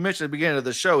 because like you mentioned at the beginning of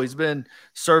the show, he's been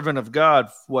servant of God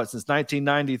since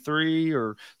 1993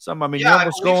 or something. I mean, you're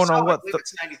almost going on what?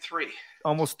 It's 93.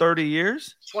 Almost 30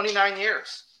 years. 29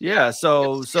 years. Yeah.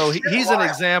 So he's an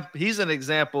example. He's an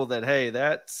example that, hey,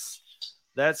 that's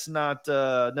not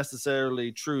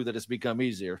necessarily true that it's become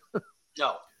easier.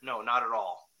 No, not at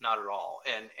all. Not at all.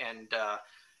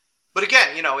 But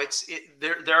again,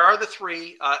 there are the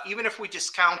three. Even if we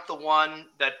discount the one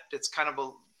that's kind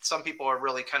of some people are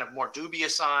really kind of more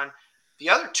dubious on, the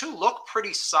other two look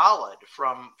pretty solid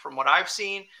from what I've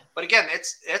seen. But again,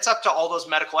 it's up to all those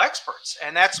medical experts,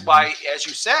 and that's why, as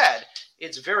you said,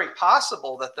 it's very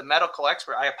possible that the medical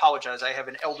expert. I apologize. I have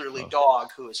an elderly dog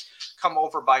who has come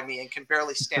over by me and can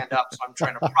barely stand up, so I'm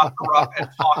trying to prop her up and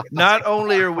talk. Not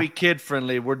only are we kid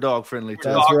friendly, we're dog friendly too.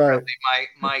 That's right.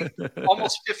 My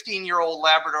almost 15-year-old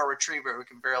Labrador Retriever who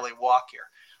can barely walk here.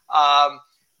 So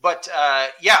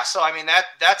I mean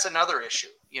that's another issue.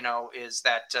 Is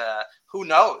that who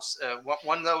knows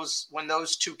when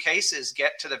those two cases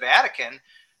get to the Vatican,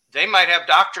 they might have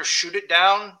doctors shoot it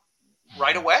down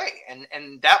right away, and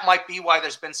that might be why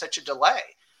there's been such a delay.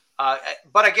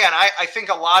 But again, I think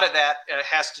a lot of that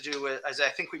has to do with, as I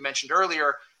think we mentioned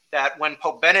earlier, that when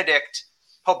Pope Benedict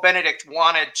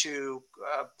wanted to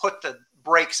put the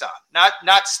brakes on,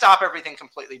 not stop everything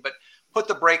completely, but put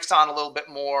the brakes on a little bit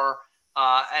more,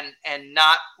 and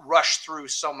not rush through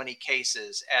so many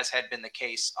cases as had been the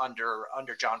case under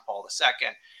John Paul II.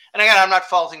 And again, I'm not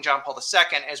faulting John Paul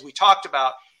II. As we talked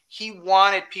about, he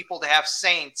wanted people to have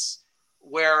saints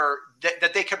where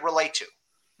that they could relate to,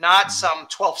 not some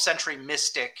 12th century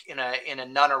mystic in a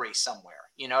nunnery somewhere.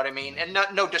 You know what I mean? And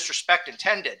no disrespect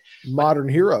intended. Modern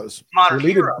heroes.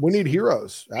 We need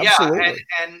heroes. Absolutely.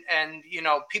 Yeah, and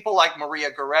people like Maria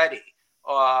Goretti.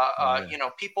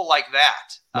 People like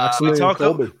that.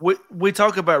 We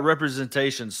talk about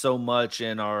representation so much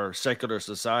in our secular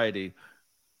society.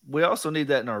 We also need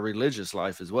that in our religious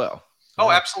life as well. Oh,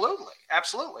 absolutely.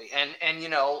 And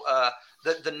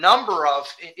the number of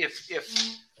if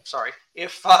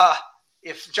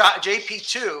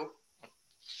JP2,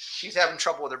 she's having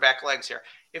trouble with her back legs here.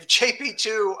 If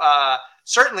JP2,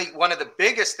 certainly one of the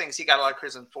biggest things he got out of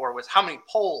prison for was how many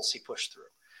Poles he pushed through.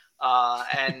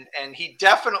 And he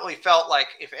definitely felt like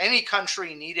if any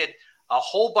country needed a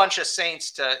whole bunch of saints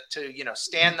to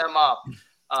stand them up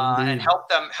and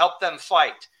help them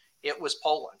fight, it was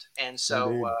Poland. And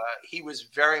so he was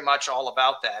very much all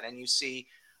about that. And you see,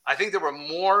 I think there were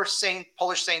more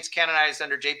Polish saints canonized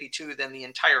under JP2 than the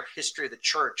entire history of the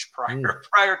church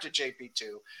prior to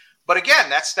JP2. But again,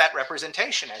 that's that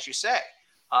representation, as you say.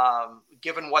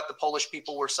 Given what the Polish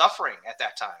people were suffering at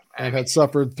that time. And had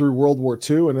suffered through World War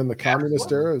II and in the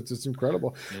communist era. It's just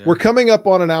incredible. Yeah. We're coming up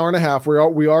on an hour and a half.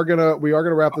 We are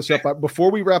gonna wrap this up.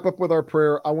 Before we wrap up with our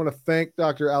prayer, I want to thank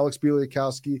Dr. Alex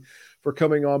Bieliakowski for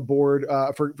coming on board,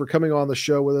 for coming on the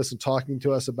show with us and talking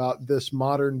to us about this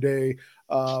modern day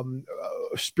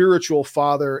spiritual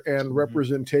father and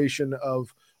representation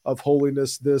of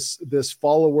holiness, this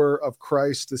follower of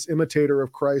Christ, this imitator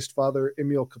of Christ, Father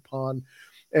Emil Kapaun.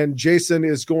 And Jason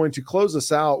is going to close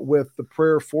us out with the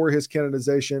prayer for his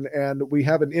canonization. And we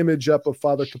have an image up of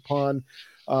Father Kapaun.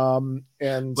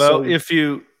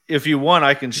 If you want,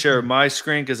 I can share my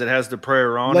screen because it has the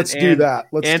prayer on Let's it. Do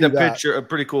that. Picture, a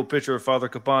pretty cool picture of Father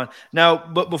Kapaun. Now,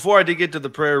 but before I did get to the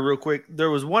prayer real quick, there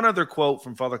was one other quote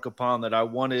from Father Kapaun that I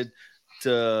wanted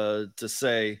to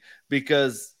say,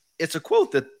 because it's a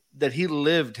quote that he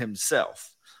lived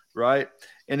himself, right?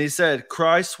 And he said,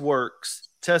 "Christ's works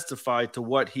testify to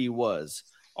what he was.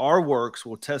 Our works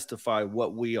will testify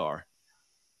what we are."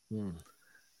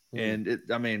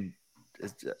 And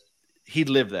he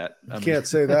lived that. You can't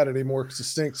say that anymore because it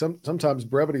stinks. Sometimes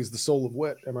brevity is the soul of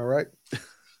wit. Am I right?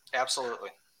 Absolutely.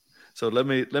 So let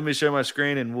me share my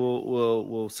screen, and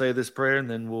we'll say this prayer, and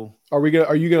then we'll. Are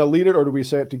you gonna lead it, or do we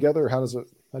say it together, or how do you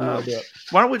want to do it?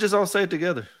 Why don't we just all say it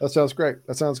together? That sounds great.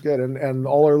 That sounds good. And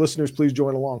all our listeners, please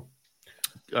join along.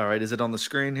 All right. Is it on the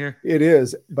screen here? It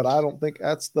is, but I don't think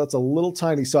that's a little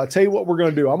tiny. So I tell you what we're going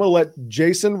to do. I'm going to let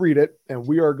Jason read it, and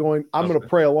I'm going to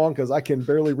pray along because I can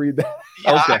barely read that.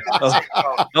 Yeah,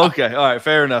 okay. All right.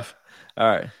 Fair enough. All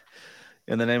right.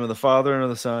 In the name of the Father, and of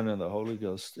the Son, and of the Holy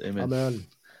Ghost. Amen. Amen.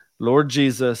 Lord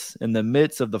Jesus, in the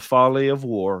midst of the folly of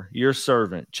war, your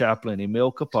servant, Chaplain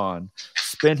Emil Kapaun,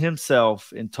 spent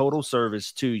himself in total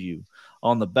service to you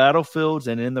on the battlefields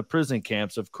and in the prison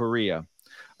camps of Korea,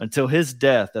 until his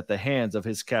death at the hands of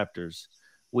his captors.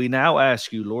 We now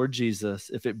ask you, Lord Jesus,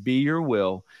 if it be your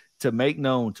will, to make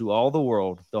known to all the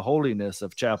world the holiness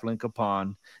of Chaplain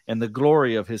Kapaun and the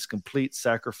glory of his complete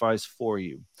sacrifice for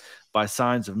you, by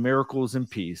signs of miracles and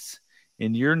peace.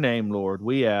 In your name, Lord,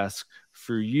 we ask,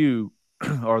 for you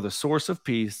are the source of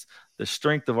peace, the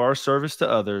strength of our service to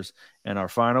others, and our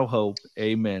final hope.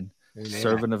 Amen. Amen.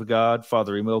 Servant of God,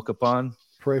 Father Emil Kapaun,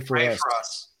 pray for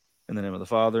us. In the name of the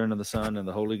Father, and of the Son, and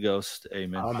the Holy Ghost.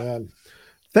 Amen. Amen.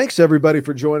 Thanks, everybody,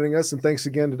 for joining us. And thanks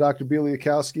again to Dr.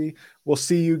 Bieliakowski. We'll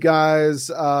see you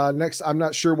guys next. I'm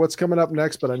not sure what's coming up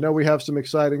next, but I know we have some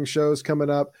exciting shows coming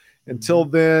up. Until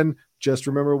then, just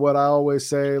remember what I always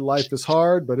say. Life is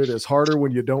hard, but it is harder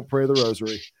when you don't pray the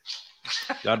rosary.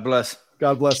 God bless.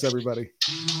 God bless everybody.